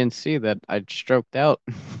the audience see that I stroked out.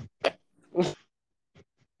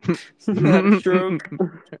 had a stroke.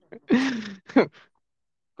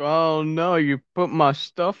 Oh no, you put my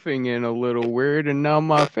stuffing in a little weird, and now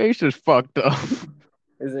my face is fucked up.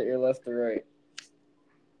 Is it your left or right?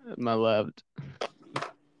 My left.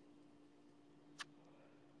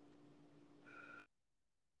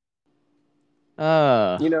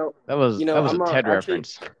 You know, That was a I'm TED actually,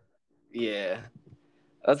 reference. yeah.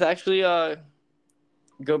 Let's actually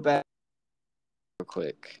go back real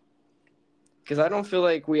quick because I don't feel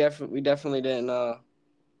like we definitely didn't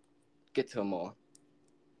get to them all.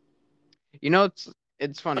 You know,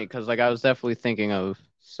 it's funny because like I was definitely thinking of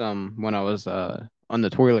some when I was on the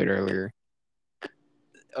toilet earlier.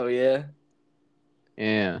 Oh yeah.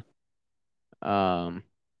 Yeah. Um.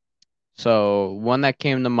 So one that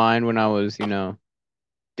came to mind when I was,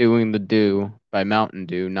 doing the Do by Mountain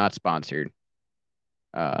Dew, not sponsored.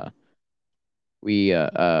 Uh, we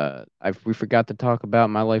forgot to talk about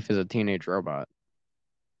My Life as a Teenage Robot,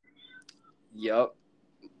 Yup.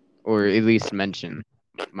 or at least mention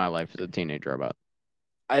My Life as a Teenage Robot.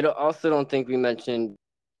 Also don't think we mentioned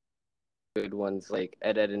good ones like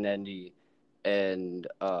Ed and Andy, and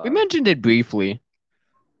We mentioned it briefly.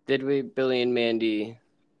 did we Billy and Mandy?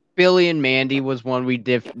 Billy and Mandy was one we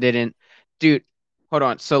didn't. Dude, hold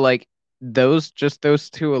on. So like those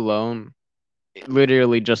two alone, it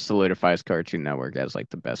literally just solidifies Cartoon Network as like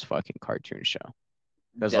the best fucking cartoon show.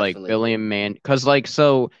 Because like Definitely. Billy and Man, because like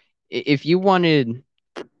so, if you wanted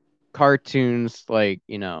cartoons like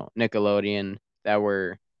Nickelodeon that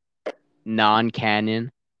were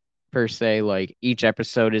non-canon per se, like each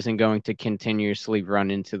episode isn't going to continuously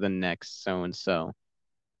run into the next so and so.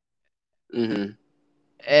 Mm-hmm.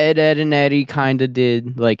 Ed, and Eddie kind of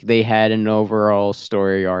did. Like they had an overall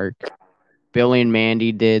story arc. Billy and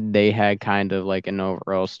Mandy did. They had kind of like an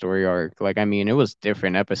overall story arc. Like I mean, it was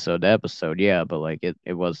different episode to episode, yeah, but like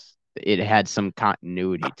it had some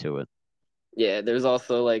continuity to it. Yeah, there's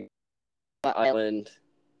also like Island.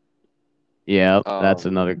 Yeah, that's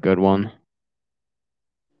Um, another good one.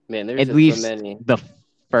 man, there's At just so least many. the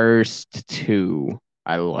first two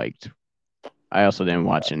I liked. I also didn't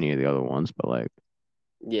watch any of the other ones, but like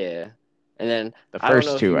Yeah, and then the I don't first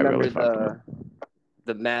know if two you I really remember fucked with.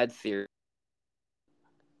 the Mad series.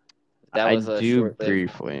 That I was a do short lived.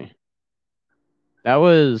 briefly. That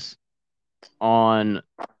was on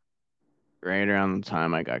right around the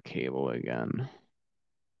time I got cable again.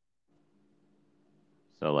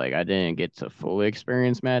 So like I didn't get to fully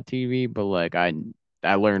experience Mad TV, but like I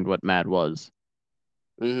learned what Mad was.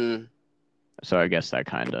 Mm-hmm. So I guess that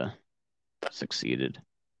kind of succeeded.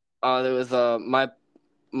 There was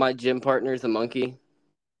my gym partner's a monkey.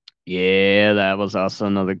 Yeah, that was also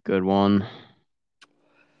another good one.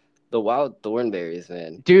 The Wild Thornberries,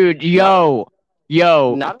 man. Dude, Not not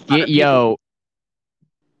a lot get of people.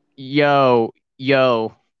 yo,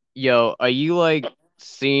 are you like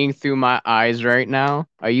seeing through my eyes right now?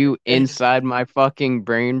 Are you inside my fucking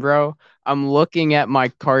brain, bro? I'm looking at my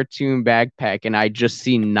cartoon backpack and I just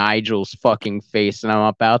see Nigel's fucking face and I'm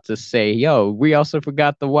about to say, yo, we also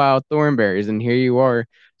forgot the wild thornberries and here you are.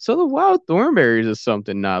 So the wild thornberries is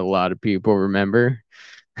something not a lot of people remember.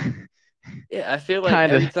 Yeah, I feel like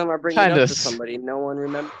Kind of every time I bring it kind up of to somebody, no one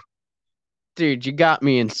remembers. dude, you got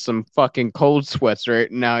me in some fucking cold sweats right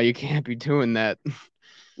now. You can't be doing that.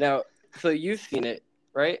 Now, so you've seen it,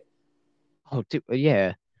 right? Oh, dude,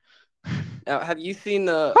 yeah. Now, have you seen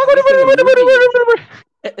the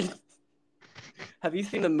movie? Have you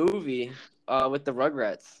seen the movie with the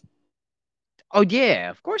Rugrats? Oh yeah,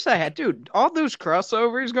 of course I had, dude. All those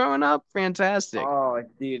crossovers growing up, fantastic. Oh,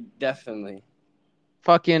 dude, definitely.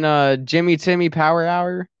 Fucking Jimmy Timmy Power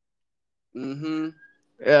Hour. Mm-hmm.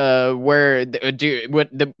 Dude,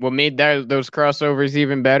 what made those crossovers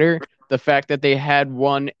even better? The fact that they had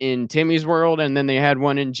one in Timmy's world and then they had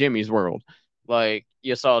one in Jimmy's world. Like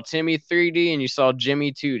you saw Timmy 3D and you saw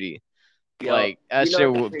Jimmy 2D. Yo, Like that you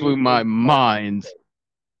know shit the blew my craziest part mind.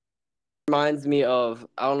 reminds me of,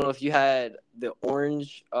 I don't know if you had the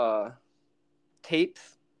orange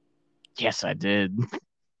tapes. Yes, I did.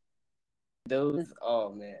 Those,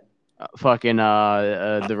 oh man. Fucking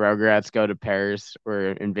the Rugrats go to Paris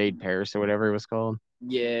or invade Paris or whatever it was called.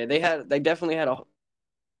 Yeah, they definitely had a. I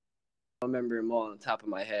don't remember them all on the top of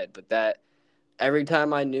my head, but that every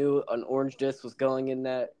time I knew an orange disc was going in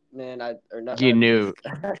that, man, I or not You a knew.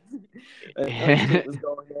 disc, a tape was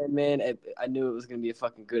going in, man. I knew it was gonna be a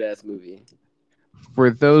fucking good ass movie. For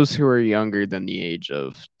those who are younger than the age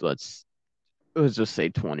of let's just say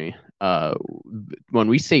 20. When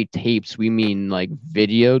we say tapes, we mean like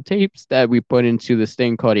videotapes that we put into this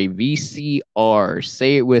thing called a VCR.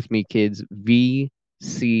 Say it with me, kids.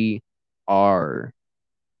 VCR.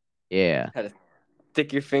 Yeah. Had to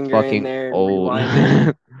stick your finger in Fucking there and old. rewind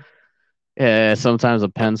it. Yeah, sometimes a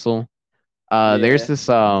pencil. Yeah, There's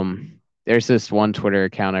this one Twitter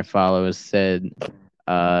account I follow. It said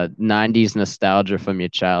 90s nostalgia from your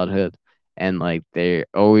childhood, and like they're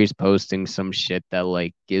always posting some shit that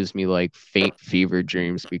like gives me like faint fever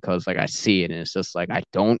dreams because like I see it and it's just like I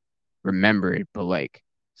don't remember it, but like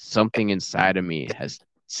something inside of me has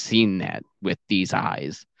seen that with these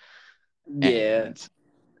eyes. yeah,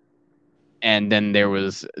 And then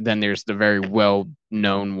there's the very well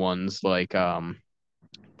known ones like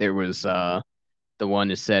there was the one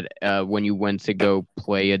that said when you went to go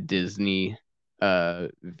play a Disney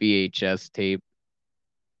VHS tape.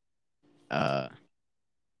 Uh,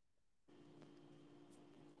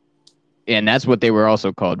 and that's what they were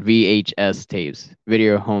also called, VHS tapes,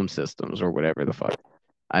 video home systems or whatever the fuck.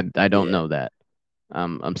 I don't yeah, know that.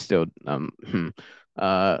 I'm still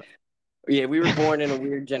uh yeah. We were born in a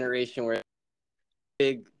weird generation where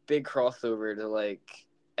big crossover to like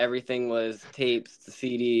everything was tapes to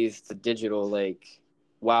CDs to digital. Like,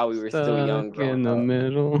 while we were still stuck young growing in the up.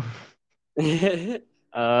 middle.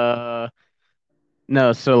 Uh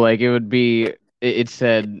no, so like it would be it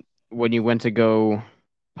said when you went to go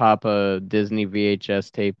pop a Disney VHS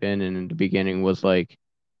tape in the beginning was like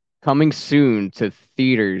coming soon to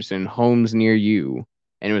theaters and homes near you.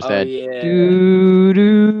 And it was Oh that yeah, doo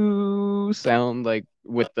doo sound like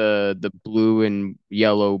with the blue and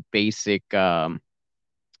yellow basic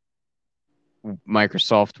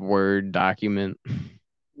Microsoft Word document. Like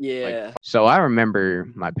yeah. so I remember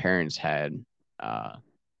my parents had uh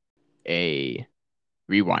a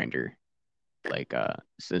rewinder like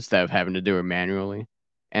instead of having to do it manually.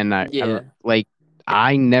 And Yeah.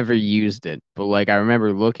 I never used it, but like I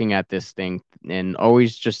remember looking at this thing and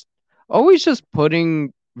always just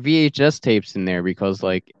putting VHS tapes in there because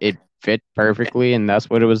like it fit perfectly and that's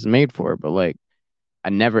what it was made for. But like I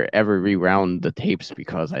never ever rewound the tapes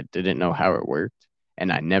because I didn't know how it worked.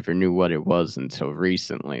 And I never knew what it was until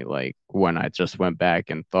recently, like when I just went back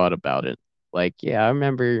and thought about it. Like, yeah, I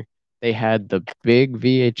remember they had the big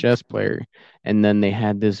VHS player, and then they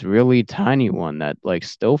had this really tiny one that like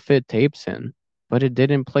still fit tapes in, but it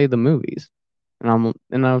didn't play the movies. And I'm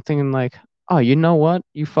thinking like, oh, you know what?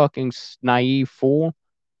 You fucking naive fool.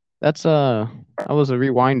 That's that was a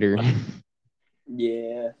rewinder.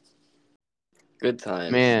 Yeah. Good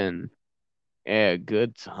times. Man, yeah,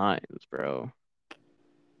 good times, bro.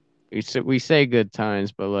 We say good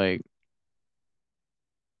times, but like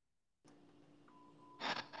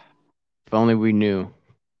if only we knew.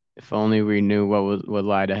 If only we knew what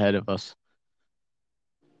lied ahead of us.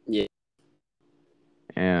 Yeah.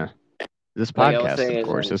 Yeah. This Like I was podcast, of saying,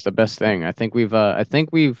 course, is the best thing. I think we've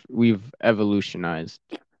evolutionized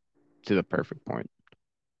to the perfect point.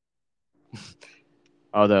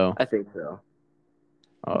 Although I think so.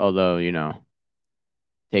 although,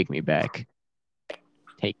 take me back.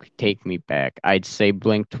 Take me back. I'd say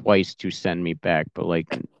blink twice to send me back, but like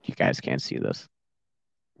you guys can't see this.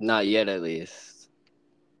 Not yet, at least.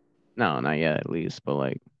 No, not yet at least, but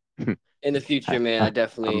like In the future, I, man, I I,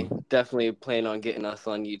 definitely plan on getting us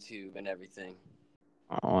on YouTube and everything.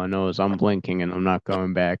 all I know is I'm blinking and I'm not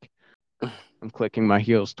going back. I'm clicking my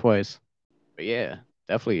heels twice. But yeah,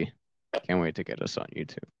 definitely can't wait to get us on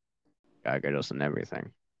YouTube. Gotta get us on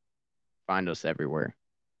everything. Find us everywhere.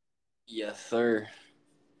 Yes, sir.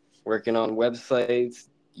 Working on websites,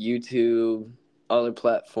 YouTube, other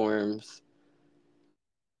platforms,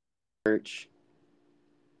 merch,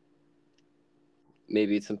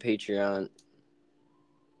 maybe some Patreon.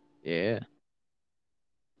 Yeah.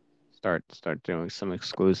 Start doing some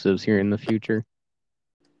exclusives here in the future.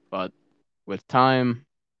 But with time,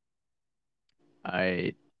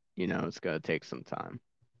 I it's gonna take some time.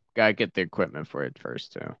 Gotta get the equipment for it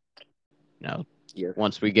first too. Yes.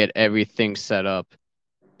 Once we get everything set up,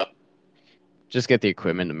 just get the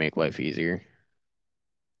equipment to make life easier.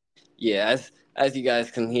 Yeah, as you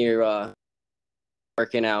guys can hear,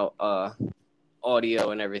 working out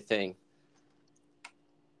audio and everything.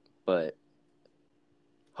 But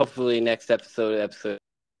hopefully next episode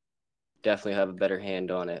definitely have a better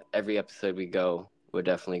hand on it. Every episode we go, we're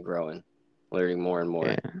definitely growing, learning more and more.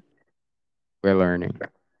 Yeah. We're learning.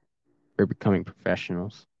 We're becoming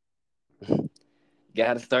professionals.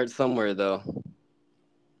 Got to start somewhere though.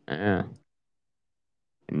 Yeah.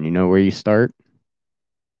 And you know where you start?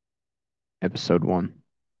 Episode 1.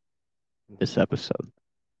 This episode.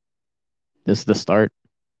 This is the start.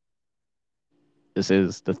 This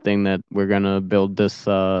is the thing that we're gonna build this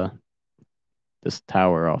tower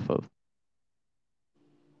off of.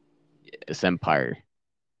 This empire.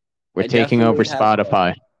 We're I taking over definitely have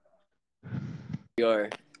Spotify. we are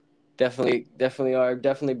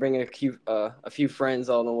definitely bringing a few friends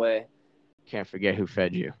all the way Can't forget who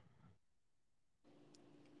fed you.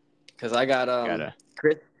 because I got Gotta.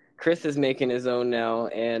 Chris is making his own now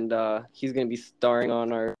and he's gonna be starring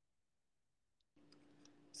on our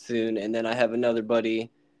soon, and then I have another buddy,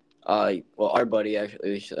 well our buddy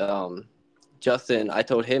actually, Justin. I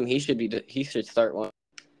told him he should start one,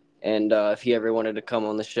 and if he ever wanted to come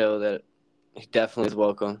on the show, that he definitely is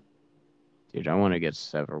welcome. Dude, I want to get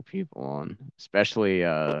several people on, especially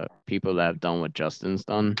people that have done what Justin's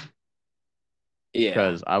done. Yeah,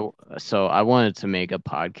 Because I wanted to make a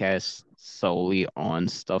podcast solely on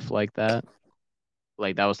stuff like that.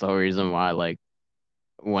 Like that was the whole reason why like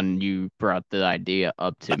when you brought the idea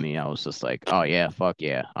up to me, I was just like, oh yeah, fuck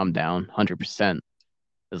yeah, I'm down 100%.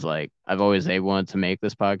 It's like I've always wanted to make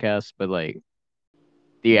this podcast, but like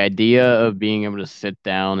the idea of being able to sit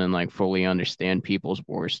down and like fully understand people's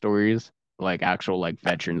war stories, like actual like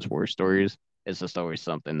veterans war stories, is just always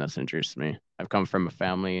something that's interests me. I've come from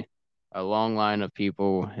a long line of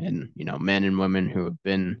people and men and women who have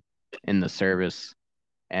been in the service,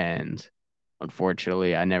 and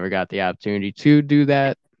unfortunately I never got the opportunity to do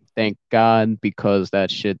that. Thank God, because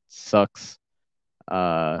that shit sucks.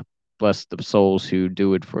 Uh Bless the souls who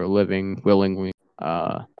do it for a living willingly.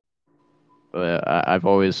 But I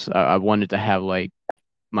wanted to have like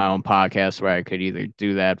my own podcast where I could either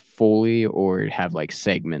do that fully or have like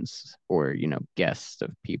segments or guests of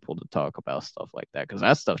people to talk about stuff like that, because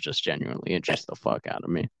that stuff just genuinely interests the fuck out of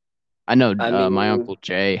me. I know I my mean, uncle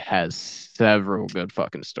Jay has several good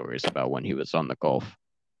fucking stories about when he was on the Gulf.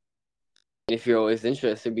 If you're always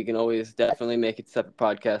interested, we can always definitely make a separate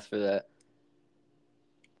podcast for that.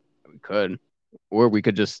 We could, or we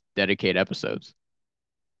could just dedicate episodes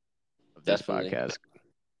of this Definitely. podcast.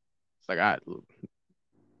 It's like I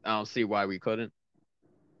don't see why we couldn't.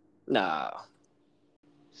 Nah.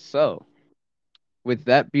 So, with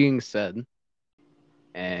that being said,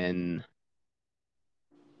 and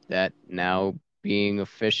that now being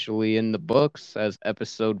officially in the books as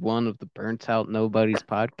episode 1 of the Burnt Out Nobodies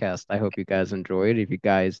podcast, I hope you guys enjoyed. If you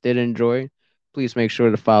guys did enjoy, please make sure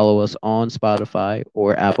to follow us on Spotify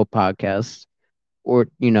or Apple Podcasts or,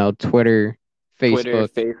 Twitter, Twitter, Facebook.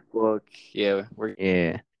 Facebook. Yeah,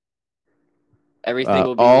 Yeah. everything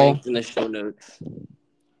will be all linked in the show notes.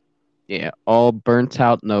 all Burnt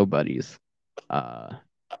Out Nobodies.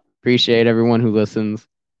 Appreciate everyone who listens.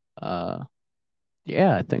 I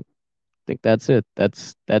think that's it.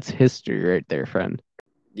 That's history right there, friend.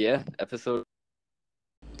 Yeah, episode.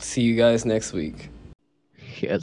 See you guys next week. Yes.